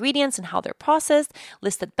detail, the ingredients and how they're processed,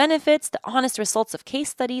 listed benefits, the honest results of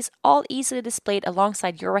case studies, all easily displayed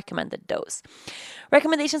alongside your recommended dose.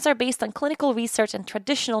 Recommendations are based on clinical research and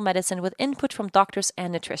traditional medicine with input from doctors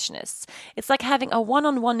and nutritionists. It's like having a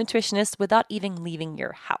one-on-one nutritionist without even leaving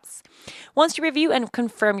your house. Once you review and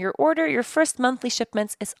confirm your order, your first monthly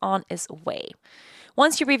shipment is on its way.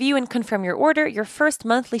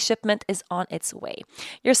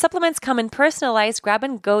 Your supplements come in personalized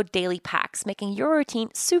grab-and-go daily packs, making your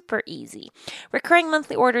routine super easy. Recurring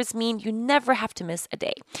monthly orders mean you never have to miss a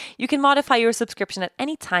day. You can modify your subscription at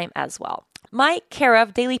any time as well. My Care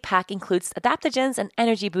of daily pack includes adaptogens and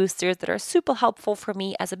energy boosters that are super helpful for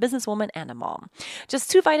me as a businesswoman and a mom.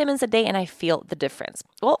 Just 2 vitamins a day and I feel the difference.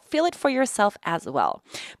 Well, feel it for yourself as well.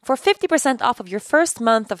 For 50% off of your first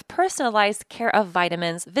month of personalized Care of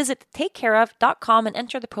vitamins, visit takecareof.com and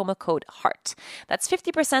enter the promo code HEART. That's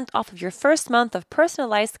 50% off of your first month of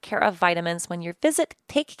personalized Care of vitamins when you visit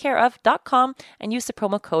takecareof.com and use the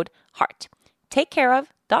promo code HEART.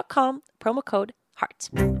 Takecareof.com, promo code HEART.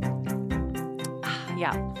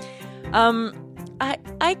 Yeah.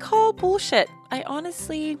 I call bullshit. I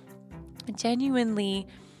honestly, genuinely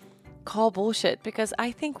call bullshit because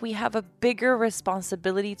I think we have a bigger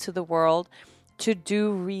responsibility to the world to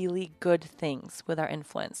do really good things with our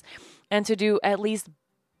influence and to do at least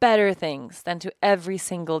better things than to every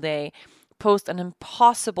single day post an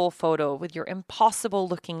impossible photo with your impossible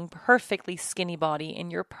looking, perfectly skinny body in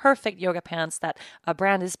your perfect yoga pants that a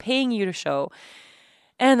brand is paying you to show,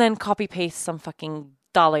 and then copy paste some fucking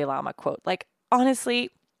Dalai Lama quote. Like, honestly,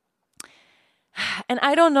 and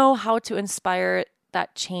I don't know how to inspire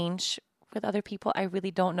that change with other people. I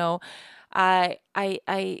really don't know. Maybe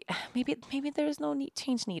there's no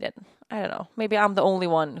change needed. I don't know. Maybe I'm the only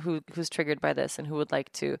one who's triggered by this and who would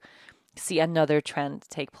like to see another trend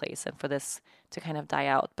take place and for this to kind of die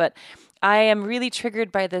out. But I am really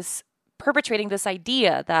triggered by this, perpetrating this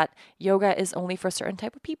idea that yoga is only for a certain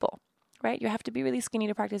type of people, right? You have to be really skinny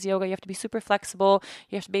to practice yoga. You have to be super flexible.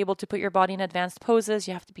 You have to be able to put your body in advanced poses.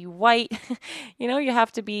 You have to be white. You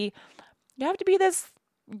have to be this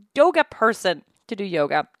yoga person to do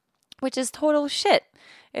yoga, which is total shit.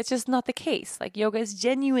 It's just not the case. Like, yoga is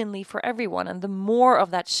genuinely for everyone. And the more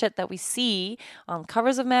of that shit that we see on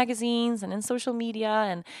covers of magazines and in social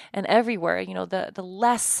media and everywhere, the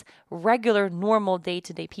less regular, normal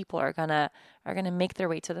day-to-day people are gonna make their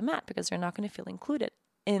way to the mat, because they're not going to feel included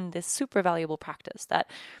in this super valuable practice that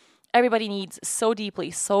everybody needs so deeply,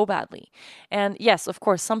 so badly. And yes, of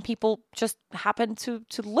course, some people just happen to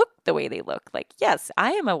look the way they look. Like, yes,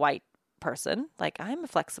 I am a white person. Like, I'm a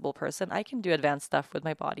flexible person. I can do advanced stuff with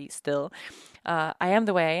my body still. I am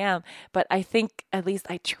the way I am. But I think at least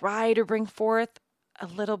I try to bring forth a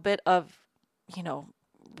little bit of,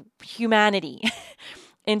 humanity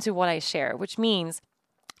into what I share, which means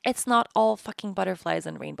it's not all fucking butterflies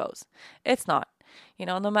and rainbows. It's not.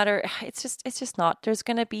 No matter, it's just not. There's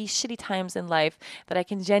going to be shitty times in life that I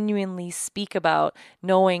can genuinely speak about,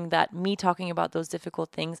 knowing that me talking about those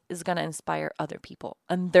difficult things is going to inspire other people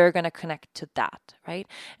and they're going to connect to that, right?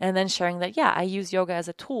 And then sharing that, yeah, I use yoga as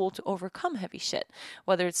a tool to overcome heavy shit,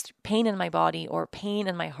 whether it's pain in my body or pain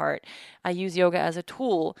in my heart. I use yoga as a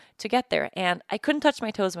tool to get there. And I couldn't touch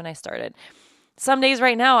my toes when I started. Some days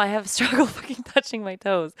right now I have struggled fucking touching my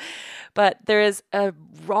toes, but there is a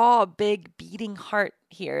raw, big beating heart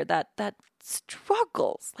here that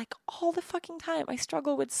struggles like all the fucking time. I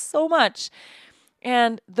struggle with so much.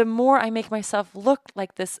 And the more I make myself look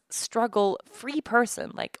like this struggle-free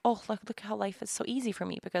person, like, oh, look how life is so easy for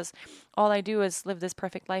me because all I do is live this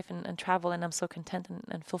perfect life and travel, and I'm so content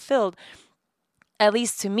and fulfilled, at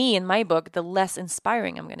least to me in my book, the less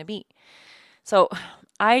inspiring I'm going to be. So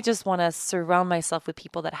I just want to surround myself with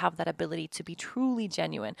people that have that ability to be truly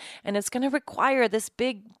genuine. And it's going to require this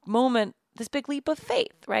big moment, this big leap of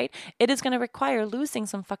faith, right? It is going to require losing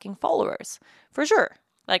some fucking followers, for sure.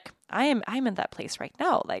 Like, I'm in that place right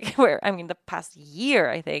now, like where, the past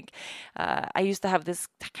year, I think, I used to have this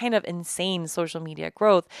kind of insane social media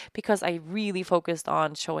growth because I really focused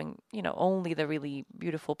on showing, only the really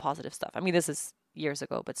beautiful, positive stuff. This is years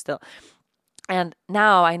ago, but still. And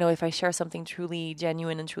now I know if I share something truly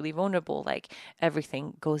genuine and truly vulnerable, like,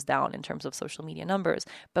 everything goes down in terms of social media numbers,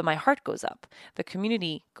 but my heart goes up. The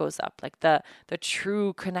community goes up. Like, the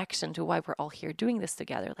true connection to why we're all here doing this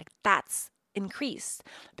together, like, that's increased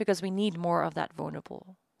because we need more of that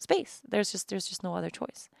vulnerable space. There's just no other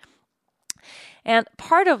choice. And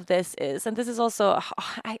part of this is, and this is also,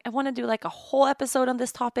 I want to do like a whole episode on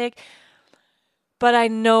this topic, but I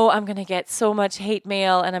know I'm going to get so much hate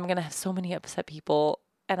mail and I'm going to have so many upset people.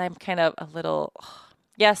 And I'm kind of a little,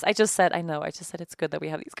 yes, I just said it's good that we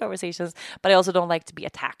have these conversations, but I also don't like to be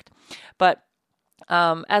attacked. But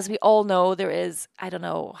as we all know, there is, I don't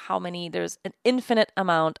know how many, there's an infinite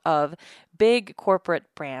amount of big corporate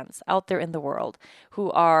brands out there in the world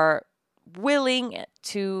who are willing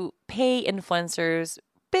to pay influencers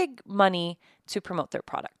big money to promote their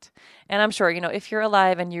product. And I'm sure, if you're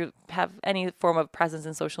alive and you have any form of presence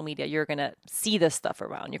in social media, you're going to see this stuff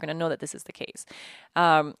around. You're going to know that this is the case.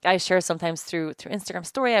 I share sometimes through Instagram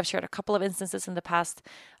story. I've shared a couple of instances in the past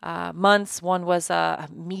months. One was a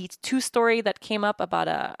Me Too story that came up about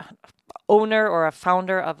a owner or a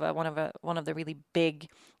founder of one of the really big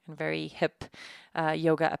and very hip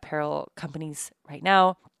yoga apparel companies right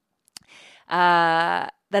now.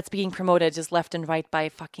 That's being promoted just left and right by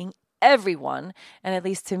fucking everyone. And at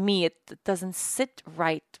least to me, it doesn't sit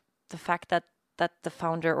right. The fact that the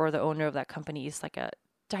founder or the owner of that company is like a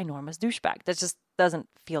ginormous douchebag. That just doesn't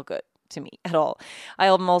feel good to me at all. I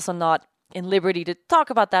am also not in liberty to talk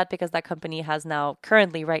about that because that company has now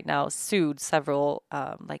currently right now sued several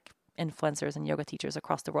influencers and yoga teachers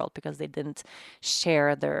across the world because they didn't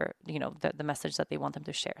share their, the message that they want them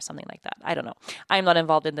to share, something like that. I don't know. I'm not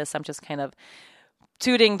involved in this. I'm just kind of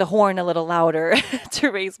tooting the horn a little louder to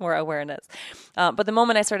raise more awareness. But the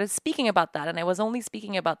moment I started speaking about that, and I was only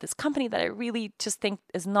speaking about this company that I really just think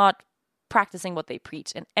is not practicing what they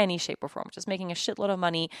preach in any shape or form, just making a shitload of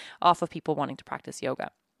money off of people wanting to practice yoga.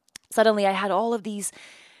 Suddenly I had all of these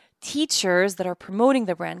teachers that are promoting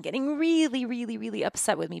the brand getting really, really, really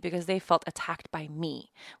upset with me because they felt attacked by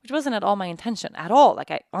me, which wasn't at all my intention at all.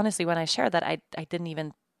 Like, I honestly, when I shared that, I didn't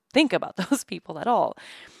even think about those people at all.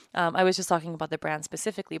 I was just talking about the brand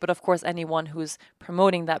specifically. But of course, anyone who's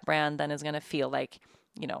promoting that brand then is going to feel like,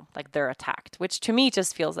 like they're attacked, which to me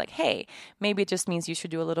just feels like, hey, maybe it just means you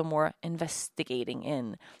should do a little more investigating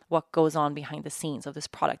in what goes on behind the scenes of this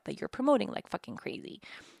product that you're promoting like fucking crazy,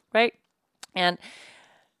 right? And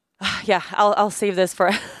yeah, I'll save this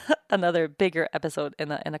for another bigger episode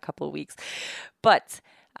in a couple of weeks. But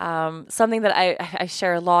something that I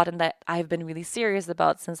share a lot and that I've been really serious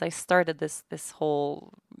about since I started this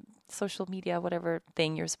whole social media, whatever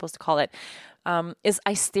thing you're supposed to call it, is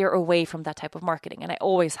I steer away from that type of marketing. And I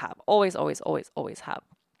always have, always have.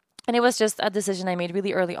 And it was just a decision I made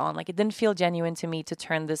really early on. Like, it didn't feel genuine to me to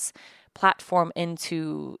turn this platform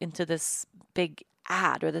into this big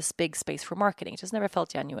ad or this big space for marketing. It just never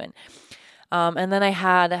felt genuine. And then I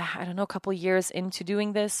had, a couple years into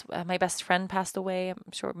doing this, my best friend passed away.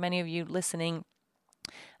 I'm sure many of you listening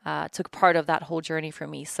took part of that whole journey for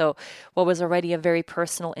me. So what was already a very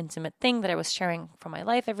personal, intimate thing that I was sharing from my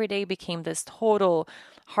life every day became this total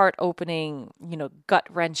heart-opening,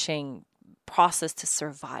 gut-wrenching process to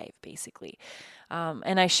survive, basically.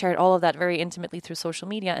 And I shared all of that very intimately through social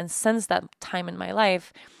media. And since that time in my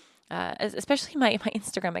life, especially my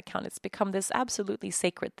Instagram account, it's become this absolutely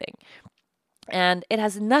sacred thing. And it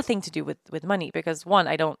has nothing to do with money because, one,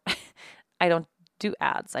 I don't do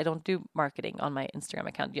ads. I don't do marketing on my Instagram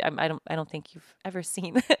account. I don't think you've ever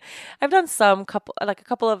seen. I've done a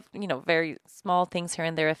couple of very small things here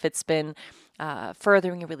and there. If it's been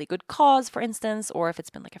furthering a really good cause, for instance, or if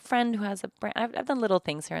it's been like a friend who has a brand, I've done little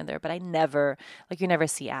things here and there. But I never, you never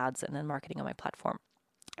see ads and then marketing on my platform.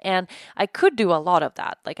 And I could do a lot of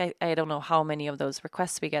that. Like, I don't know how many of those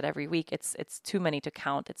requests we get every week. It's too many to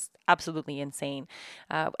count. It's absolutely insane.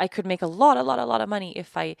 I could make a lot of money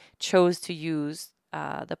if I chose to use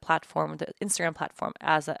the platform, the Instagram platform,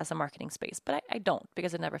 as a marketing space. But I don't,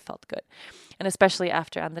 because it never felt good. And especially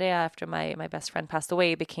after Andrea, after my best friend passed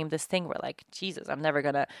away, it became this thing where, like, Jesus, I'm never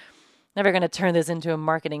gonna turn this into a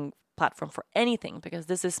marketing platform for anything, because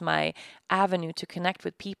this is my avenue to connect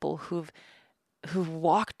with people who've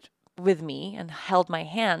walked with me and held my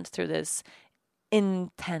hand through this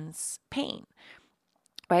intense pain,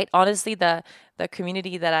 right? Honestly, the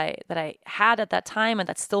community that I had at that time and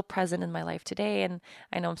that's still present in my life today, and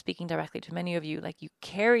I know I'm speaking directly to many of you, like, you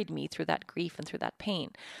carried me through that grief and through that pain.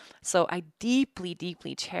 So I deeply,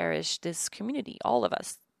 deeply cherish this community, all of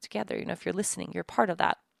us together. If you're listening, you're part of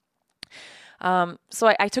that.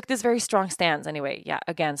 So I took this very strong stance anyway,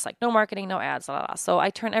 against, like, no marketing, no ads, blah, blah, blah. So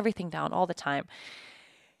I turn everything down all the time.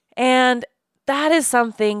 And that is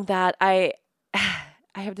something that I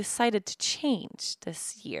have decided to change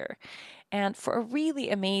this year, and for a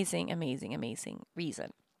really amazing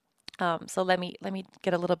reason. So let me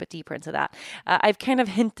get a little bit deeper into that. I've kind of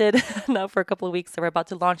hinted now for a couple of weeks that we're about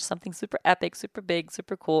to launch something super epic, super big,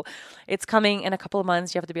 super cool. It's coming in a couple of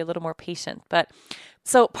months. You have to be a little more patient. But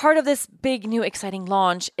so part of this big, new, exciting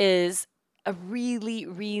launch is a really,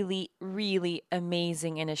 really, really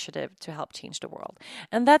amazing initiative to help change the world.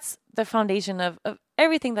 And that's the foundation of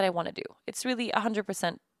everything that I want to do. It's really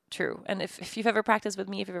 100% true. And if you've ever practiced with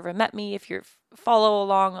me, if you've ever met me, if you follow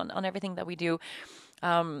along on everything that we do,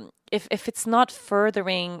 if it's not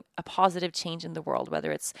furthering a positive change in the world,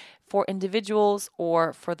 whether it's for individuals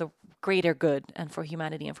or for the greater good and for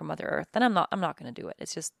humanity and for Mother Earth, then I'm not going to do it.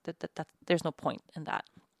 It's just that there's no point in that.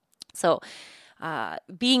 So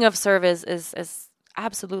being of service is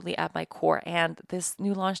absolutely at my core, and this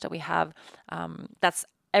new launch that we have, that's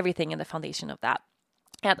everything in the foundation of that.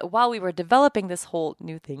 And while we were developing this whole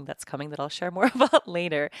new thing that's coming that I'll share more about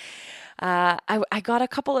later, I got a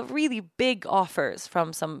couple of really big offers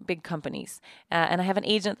from some big companies. And I have an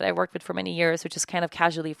agent that I worked with for many years who just kind of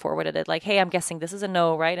casually forwarded it, like, hey, I'm guessing this is a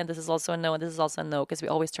no, right? And this is also a no, and this is also a no, because we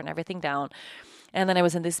always turn everything down. And then I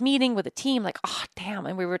was in this meeting with the team, like, oh, damn.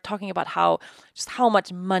 And we were talking about how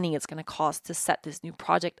much money it's going to cost to set this new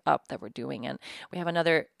project up that we're doing. And we have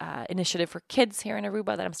another initiative for kids here in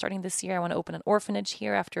Aruba that I'm starting this year. I want to open an orphanage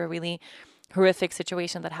here after a really horrific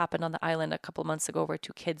situation that happened on the island a couple months ago where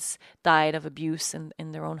 2 kids died of abuse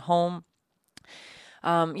in their own home.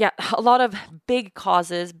 A lot of big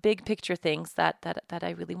causes, big picture things that I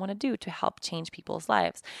really want to do to help change people's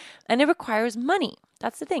lives. And it requires money.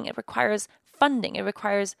 That's the thing. It requires funding. It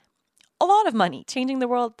requires a lot of money. Changing the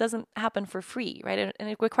world doesn't happen for free, right? And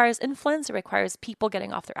it requires influence. It requires people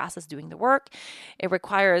getting off their asses doing the work. It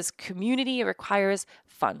requires community. It requires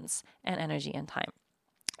funds and energy and time.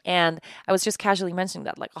 And I was just casually mentioning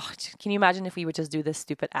that, like, oh, can you imagine if we would just do this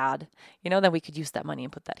stupid ad? Then we could use that money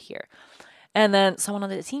and put that here. And then someone on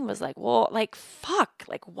the team was like, well, like, fuck,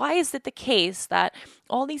 like, why is it the case that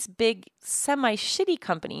all these big semi-shitty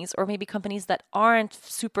companies, or maybe companies that aren't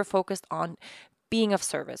super focused on being of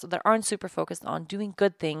service, or that aren't super focused on doing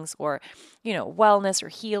good things, or, wellness or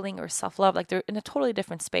healing or self-love, like they're in a totally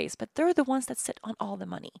different space, but they're the ones that sit on all the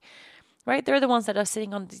money, right? They're the ones that are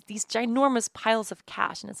sitting on these ginormous piles of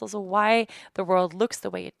cash. And it's also why the world looks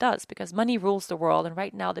the way it does, because money rules the world. And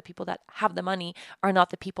right now, the people that have the money are not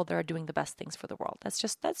the people that are doing the best things for the world. That's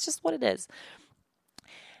just what it is.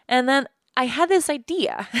 And then I had this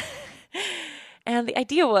idea. And the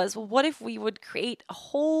idea was, well, what if we would create a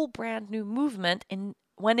whole brand new movement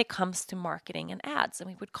when it comes to marketing and ads? And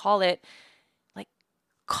we would call it like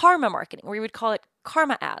karma marketing, or we would call it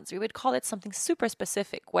karma ads. We would call it something super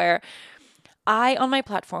specific, where I, on my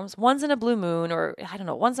platforms, once in a blue moon, or I don't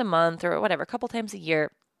know, once a month or whatever, a couple times a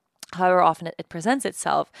year, however often it presents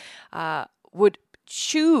itself, would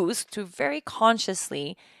choose to very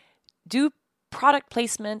consciously do product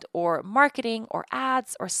placement or marketing or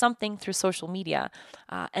ads or something through social media,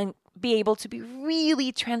 and be able to be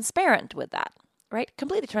really transparent with that, right?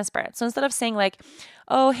 Completely transparent. So instead of saying like,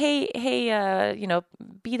 oh, hey,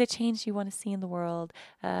 be the change you want to see in the world,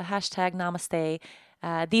 hashtag namaste,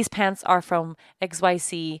 these pants are from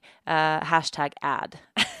XYZ, hashtag ad,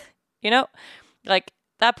 like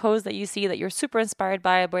that pose that you see that you're super inspired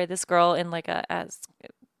by, where this girl in like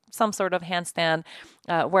some sort of handstand,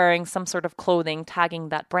 wearing some sort of clothing, tagging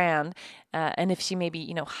that brand. And if she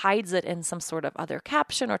maybe, hides it in some sort of other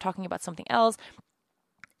caption or talking about something else,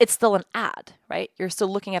 it's still an ad, right? You're still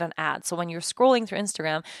looking at an ad. So when you're scrolling through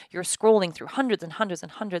Instagram, you're scrolling through hundreds and hundreds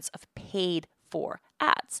and hundreds of paid for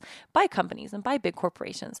ads by companies and by big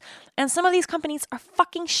corporations. And some of these companies are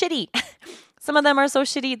fucking shitty. Some of them are so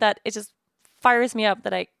shitty that it just fires me up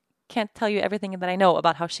that I can't tell you everything that I know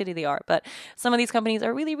about how shitty they are. But some of these companies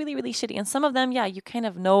are really, really, really shitty. And some of them, you kind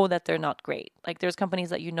of know that they're not great. Like there's companies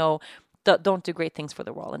that don't do great things for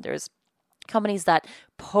the world. And there's companies that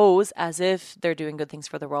pose as if they're doing good things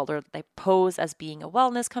for the world, or they pose as being a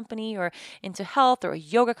wellness company or into health or a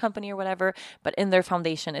yoga company or whatever. But in their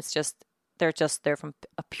foundation, they're just there from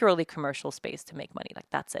a purely commercial space to make money. Like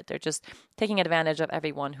that's it. They're just taking advantage of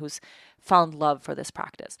everyone who's found love for this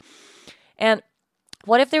practice. And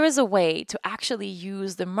what if there was a way to actually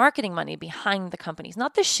use the marketing money behind the companies,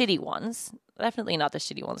 not the shitty ones, definitely not the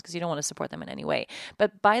shitty ones, because you don't want to support them in any way,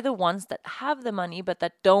 but by the ones that have the money, but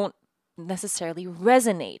that don't necessarily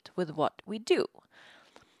resonate with what we do?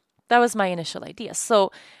 That was my initial idea.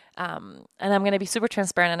 So, and I'm going to be super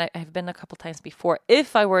transparent, and I've been a couple times before.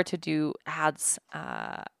 If I were to do ads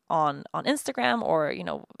on Instagram or,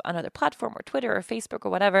 another platform or Twitter or Facebook or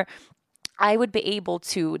whatever, I would be able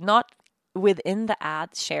to not within the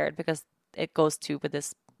ad shared, because it goes with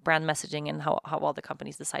this brand messaging and how all the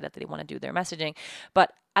companies decide that they want to do their messaging.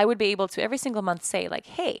 But I would be able to every single month say like,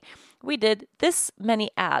 hey, we did this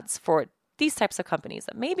many ads for these types of companies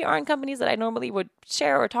that maybe aren't companies that I normally would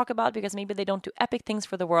share or talk about, because maybe they don't do epic things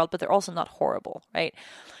for the world, but they're also not horrible, right?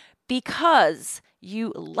 Because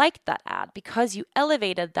you liked that ad, because you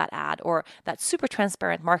elevated that ad or that super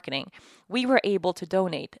transparent marketing, we were able to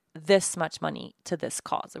donate this much money to this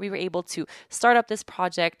cause. We were able to start up this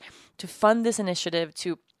project, to fund this initiative,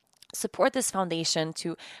 to support this foundation,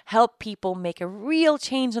 to help people make a real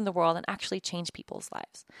change in the world and actually change people's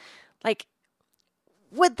lives. Like,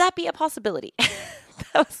 would that be a possibility?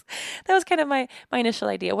 That was kind of my initial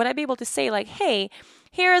idea. Would I be able to say like, hey,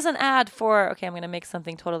 here is an ad for, okay, I'm going to make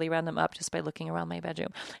something totally random up just by looking around my bedroom.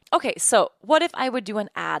 Okay, so what if I would do an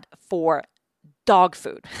ad for dog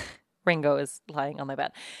food? Ringo is lying on my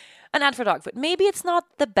bed. An ad for dog food. Maybe it's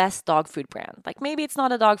not the best dog food brand. Like maybe it's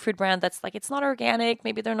not a dog food brand that's like, it's not organic.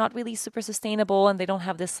 Maybe they're not really super sustainable and they don't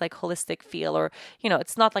have this like holistic feel, or,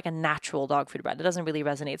 it's not like a natural dog food brand. It doesn't really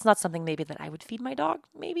resonate. It's not something maybe that I would feed my dog,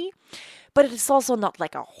 maybe. But it's also not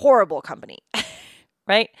like a horrible company,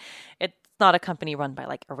 right? It's not a company run by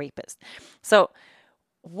like a rapist. So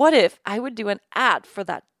what if I would do an ad for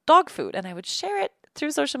that dog food and I would share it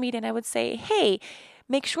through social media and I would say, hey,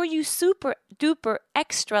 make sure you super duper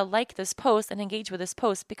extra like this post and engage with this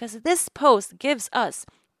post, because this post gives us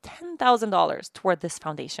 $10,000 toward this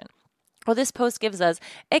foundation. Or this post gives us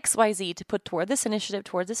XYZ to put toward this initiative,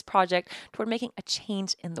 toward this project, toward making a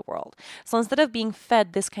change in the world. So instead of being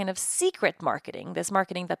fed this kind of secret marketing, this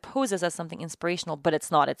marketing that poses as something inspirational, but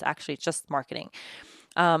it's not, it's actually just marketing,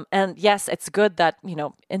 And yes, it's good that,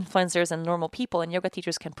 influencers and normal people and yoga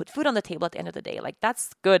teachers can put food on the table at the end of the day. Like,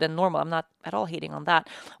 that's good and normal. I'm not at all hating on that.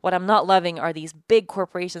 What I'm not loving are these big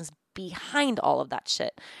corporations behind all of that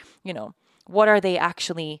shit. What are they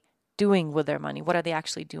actually doing with their money? What are they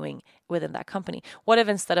actually doing within that company? What if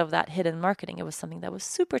instead of that hidden marketing, it was something that was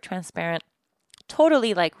super transparent,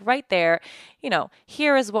 totally like right there,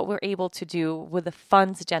 here is what we're able to do with the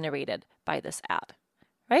funds generated by this ad,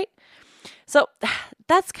 right? So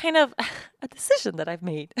that's kind of a decision that I've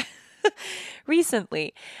made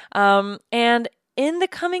recently. And in the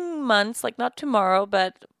coming months, like not tomorrow,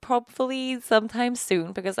 but probably sometime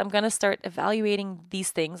soon, because I'm going to start evaluating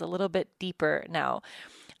these things a little bit deeper now.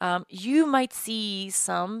 You might see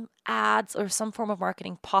some ads or some form of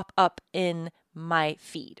marketing pop up in my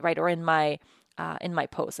feed, right? Or in my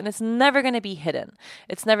post. And it's never going to be hidden.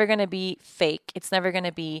 It's never going to be fake. It's never going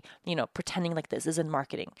to be, pretending like this isn't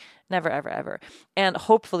marketing. Never, ever, ever. And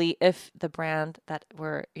hopefully if the brand that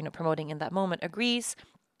we're, promoting in that moment agrees,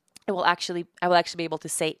 I will actually be able to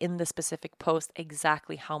say in the specific post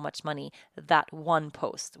exactly how much money that one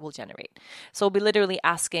post will generate. So we'll be literally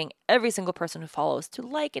asking every single person who follows to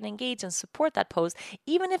like and engage and support that post,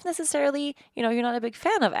 even if necessarily, you're not a big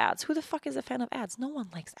fan of ads. Who the fuck is a fan of ads? No one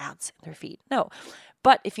likes ads in their feed. No.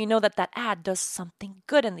 But if you know that that ad does something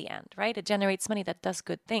good in the end, right? It generates money that does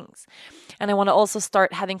good things. And I want to also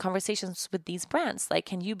start having conversations with these brands. Like,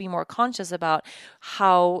 can you be more conscious about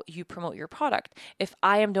how you promote your product? If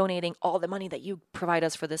I am donating all the money that you provide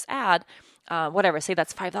us for this ad, whatever, say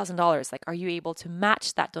that's $5,000, like, are you able to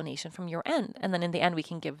match that donation from your end? And then in the end, we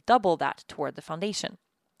can give double that toward the foundation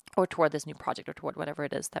or toward this new project or toward whatever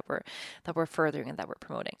it is that we're furthering and that we're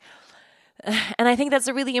promoting. And I think that's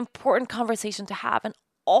a really important conversation to have, and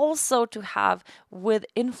also to have with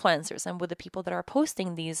influencers and with the people that are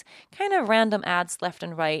posting these kind of random ads left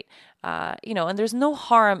and right. And there's no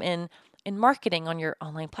harm in marketing on your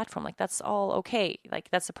online platform. Like, that's all okay. Like,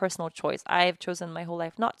 that's a personal choice. I've chosen my whole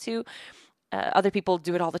life not to. Other people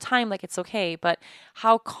do it all the time. Like, it's okay. But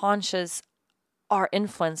how conscious are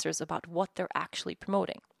influencers about what they're actually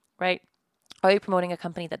promoting, right? Are you promoting a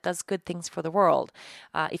company that does good things for the world?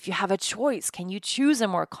 If you have a choice, can you choose a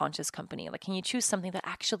more conscious company? Like, can you choose something that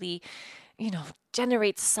actually,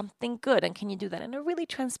 generates something good? And can you do that in a really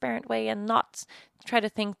transparent way and not try to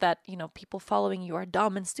think that, people following you are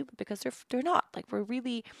dumb and stupid, because they're not. Like,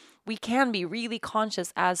 we can be really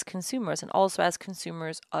conscious as consumers and also as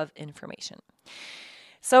consumers of information.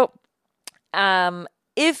 So,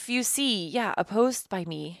 if you see, a post by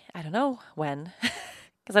me, I don't know when,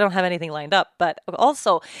 because I don't have anything lined up. But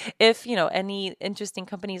also, if, any interesting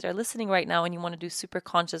companies are listening right now and you want to do super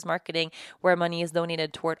conscious marketing where money is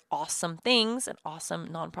donated toward awesome things and awesome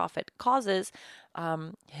nonprofit causes,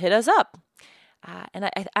 hit us up. And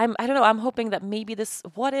I don't know, I'm hoping that maybe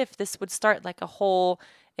what if this would start like a whole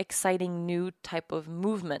exciting new type of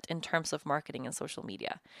movement in terms of marketing and social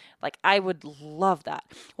media. Like, I would love that.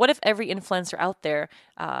 What if every influencer out there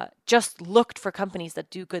just looked for companies that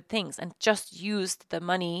do good things and just used the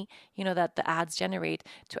money, that the ads generate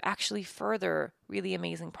to actually further really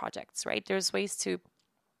amazing projects, right? There's ways to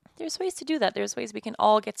do that. There's ways we can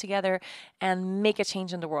all get together and make a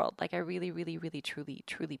change in the world. Like, I really, really, really, truly,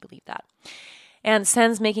 truly believe that. And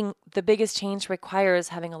since making the biggest change requires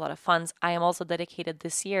having a lot of funds, I am also dedicated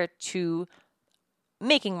this year to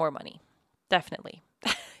making more money. Definitely.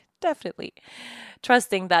 Definitely.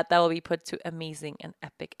 Trusting that will be put to amazing and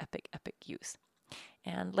epic, epic, epic use.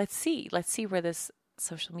 And let's see where this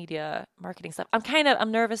social media marketing stuff.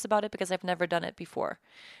 I'm nervous about it because I've never done it before.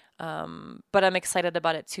 But I'm excited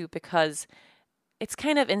about it too, because it's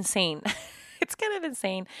kind of insane. It's kind of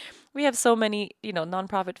insane. We have so many,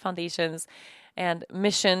 nonprofit foundations and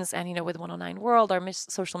missions. And, with 109 World, our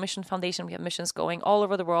social mission foundation, we have missions going all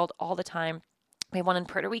over the world all the time. We have one in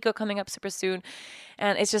Puerto Rico coming up super soon.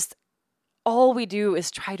 And it's just, all we do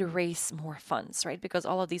is try to raise more funds, right? Because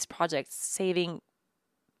all of these projects, saving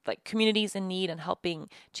like communities in need and helping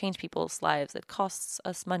change people's lives, it costs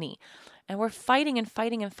us money. And we're fighting and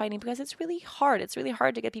fighting and fighting because it's really hard. It's really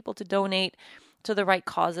hard to get people to donate to the right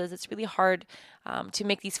causes. It's really hard to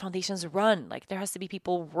make these foundations run. Like, there has to be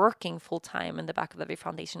people working full time in the back of every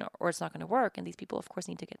foundation, or it's not going to work. And these people, of course,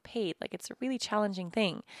 need to get paid. Like, it's a really challenging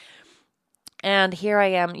thing. And here I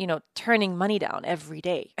am, turning money down every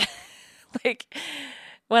day. Like,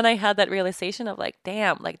 when I had that realization of like,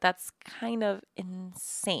 damn, like, that's kind of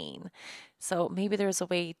insane. So maybe there's a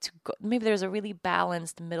way to go, maybe there's a really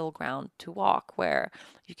balanced middle ground to walk where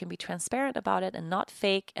you can be transparent about it and not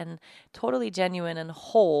fake and totally genuine and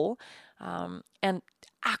whole, and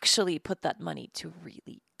actually put that money to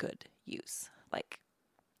really good use. Like,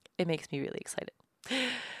 it makes me really excited.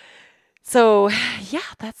 So yeah,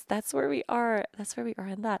 that's where we are. That's where we are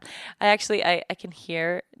in that. I can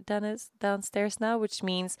hear Dennis downstairs now, which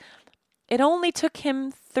means it only took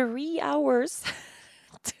him 3 hours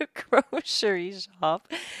to grocery shop.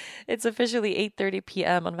 It's officially 8:30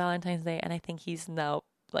 p.m. on Valentine's Day, and I think he's now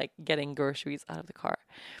like getting groceries out of the car.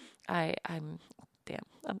 I'm damn,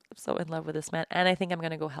 I'm so in love with this man, and I think I'm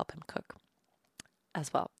gonna go help him cook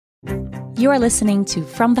as well. You are listening to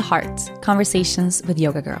From the Heart, Conversations with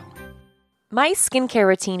Yoga Girl. My skincare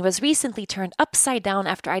routine was recently turned upside down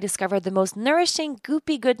after I discovered the most nourishing,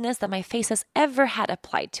 goopy goodness that my face has ever had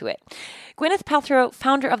applied to it. Gwyneth Paltrow,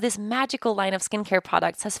 founder of this magical line of skincare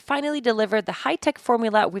products, has finally delivered the high-tech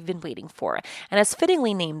formula we've been waiting for, and has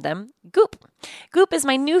fittingly named them Goop. Goop is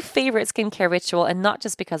my new favorite skincare ritual, and not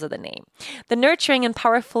just because of the name. The nurturing and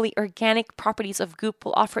powerfully organic properties of Goop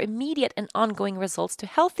will offer immediate and ongoing results to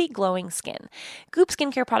healthy, glowing skin. Goop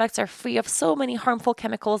skincare products are free of so many harmful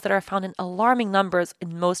chemicals that are found in alarming numbers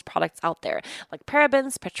in most products out there, like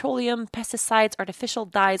parabens, petroleum, pesticides, artificial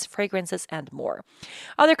dyes, fragrances, and more.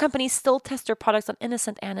 Other companies still test their products on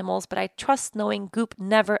innocent animals, but I trust knowing Goop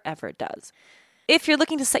never ever does. If you're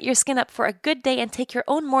looking to set your skin up for a good day and take your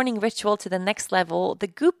own morning ritual to the next level, the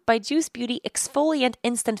Goop by Juice Beauty Exfoliant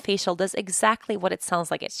Instant Facial does exactly what it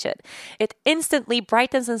sounds like it should. It instantly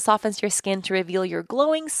brightens and softens your skin to reveal your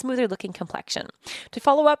glowing, smoother looking complexion. To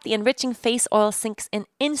follow up, the enriching face oil sinks in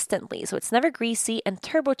instantly, so it's never greasy and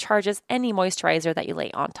turbocharges any moisturizer that you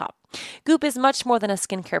lay on top. Goop is much more than a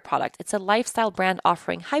skincare product. It's a lifestyle brand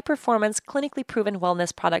offering high-performance, clinically proven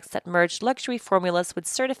wellness products that merge luxury formulas with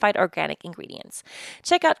certified organic ingredients.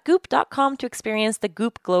 Check out Goop.com to experience the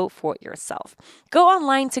Goop glow for yourself. Go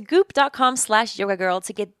online to Goop.com/yogagirl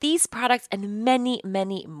to get these products and many,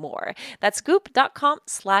 many more. That's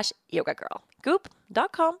Goop.com/yogagirl.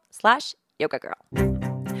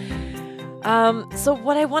 Goop.com/yogagirl. So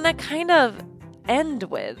what I want to kind of end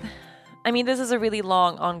with, I mean, this is a really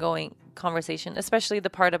long, ongoing conversation, especially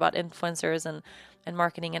the part about influencers and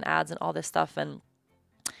marketing and ads and all this stuff. And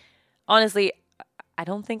honestly, I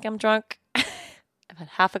don't think I'm drunk. I've had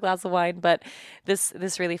half a glass of wine, but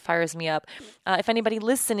this really fires me up. If anybody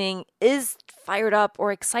listening is fired up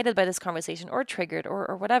or excited by this conversation or triggered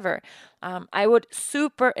or whatever, I would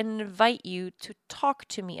super invite you to talk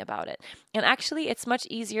to me about it. And actually, it's much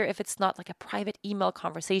easier if it's not like a private email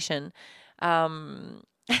conversation. And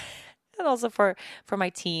also for my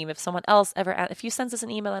team, if someone else if you send us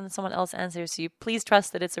an email and someone else answers you, please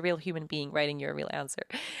trust that it's a real human being writing your real answer.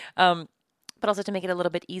 But also to make it a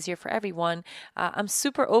little bit easier for everyone, I'm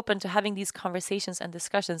super open to having these conversations and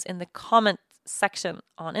discussions in the comment section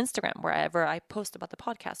on Instagram, wherever I post about the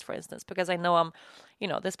podcast, for instance, because I know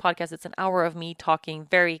this podcast, it's an hour of me talking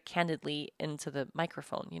very candidly into the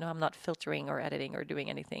microphone. I'm not filtering or editing or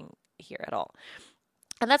doing anything here at all.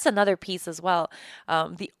 And that's another piece as well.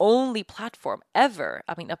 The only platform ever,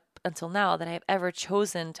 up until now, that I have ever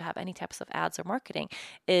chosen to have any types of ads or marketing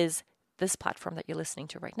is this platform that you're listening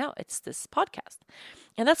to right now. It's this podcast.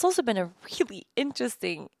 And that's also been a really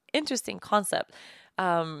interesting concept.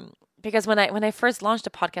 Because when I first launched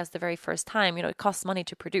a podcast the very first time, it costs money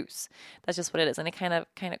to produce. That's just what it is. And it kind of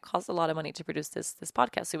costs a lot of money to produce this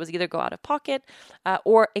podcast. So it was either go out of pocket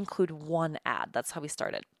or include one ad. That's how we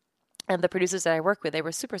started. And the producers that I work with, they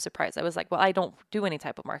were super surprised. I was like, well, I don't do any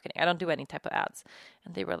type of marketing. I don't do any type of ads.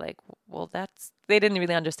 And they were like, well, they didn't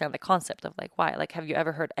really understand the concept of like, why? Like, have you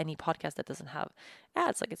ever heard any podcast that doesn't have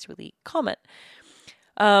ads? Like, it's really common.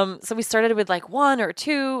 So we started with like 1 or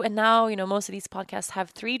 2. And now, most of these podcasts have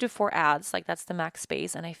 3 to 4 ads. Like, that's the max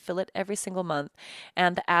space. And I fill it every single month.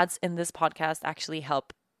 And the ads in this podcast actually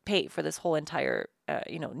help pay for this whole entire,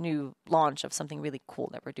 new launch of something really cool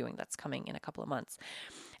that we're doing that's coming in a couple of months.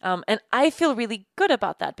 And I feel really good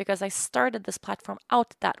about that because I started this platform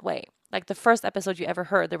out that way. Like the first episode you ever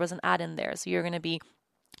heard, there was an ad in there. So you're going to be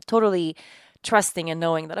totally trusting and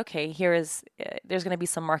knowing that, okay, there's going to be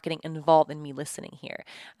some marketing involved in me listening here.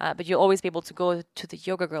 But you'll always be able to go to the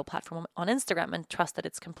Yoga Girl platform on Instagram and trust that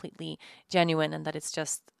it's completely genuine and that it's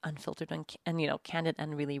just unfiltered and candid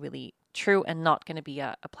and really, really true and not going to be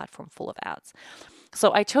a platform full of ads.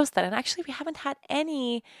 So I chose that. And actually, we haven't had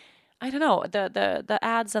any, I don't know, the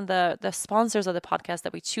ads and the sponsors of the podcast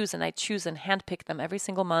that we choose, and I choose and handpick them every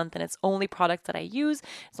single month. And it's only products that I use.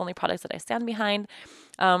 It's only products that I stand behind.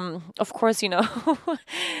 Of course,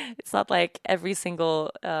 it's not like every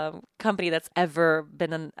single company that's ever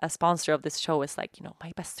been a sponsor of this show is like,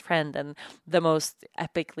 my best friend and the most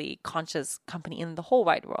epically conscious company in the whole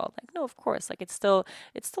wide world. Like, no, of course, like it's still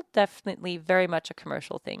definitely very much a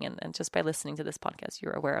commercial thing. And just by listening to this podcast,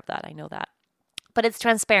 you're aware of that. I know that. But it's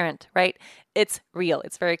transparent, right? It's real.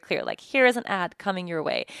 It's very clear. Like, here is an ad coming your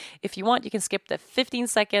way. If you want, you can skip the 15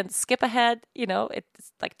 seconds, skip ahead.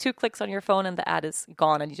 It's like 2 clicks on your phone and the ad is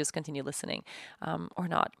gone and you just continue listening or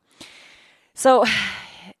not. So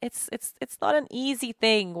it's not an easy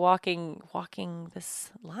thing walking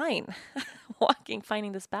this line,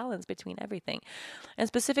 finding this balance between everything. And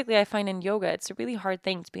specifically, I find in yoga, it's a really hard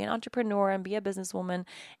thing to be an entrepreneur and be a businesswoman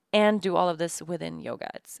and do all of this within yoga.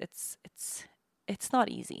 It's not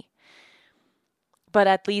easy. But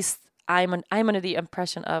at least I'm under the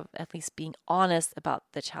impression of at least being honest about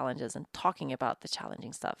the challenges and talking about the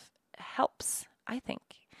challenging stuff helps, I think.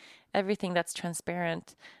 Everything that's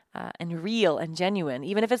transparent and real and genuine,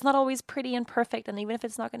 even if it's not always pretty and perfect, and even if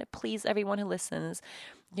it's not going to please everyone who listens,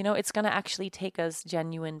 it's going to actually take us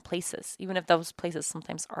genuine places, even if those places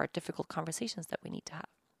sometimes are difficult conversations that we need to have.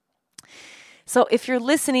 So if you're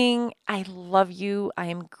listening, I love you. I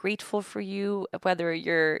am grateful for you, whether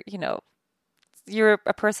you're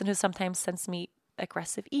a person who sometimes sends me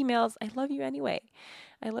aggressive emails. I love you anyway.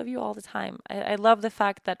 I love you all the time. I love the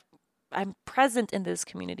fact that I'm present in this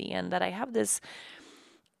community and that I have this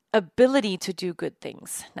ability to do good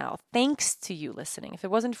things now, thanks to you listening. If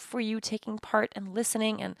it wasn't for you taking part and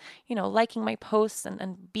listening and, liking my posts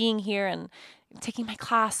and being here and taking my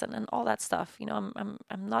class and all that stuff, I'm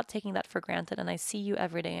not taking that for granted. And I see you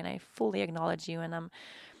every day and I fully acknowledge you and I'm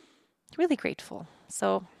really grateful.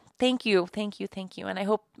 So thank you. And I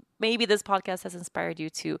hope maybe this podcast has inspired you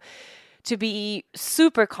to be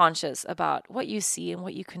super conscious about what you see and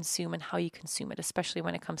what you consume and how you consume it, especially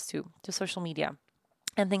when it comes to social media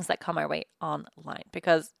and things that come our way online,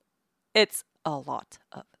 because it's a lot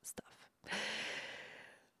of stuff.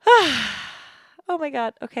 Oh my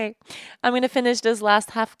God. Okay. I'm going to finish this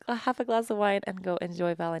last half a glass of wine and go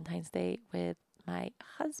enjoy Valentine's Day with my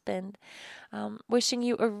husband. Wishing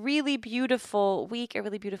you a really beautiful week, a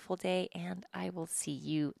really beautiful day, and I will see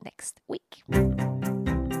you next week.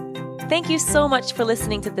 Thank you so much for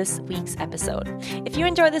listening to this week's episode. If you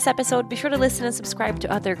enjoyed this episode, be sure to listen and subscribe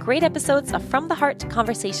to other great episodes of From the Heart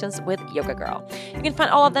Conversations with Yoga Girl. You can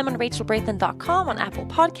find all of them on rachelbraithen.com, on Apple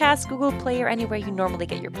Podcasts, Google Play, or anywhere you normally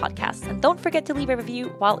get your podcasts. And don't forget to leave a review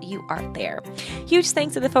while you are there. Huge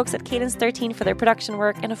thanks to the folks at Cadence 13 for their production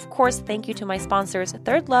work. And of course, thank you to my sponsors,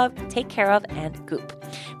 Third Love, Take Care Of, and Goop.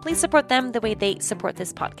 Please support them the way they support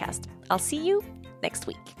this podcast. I'll see you next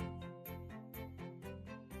week.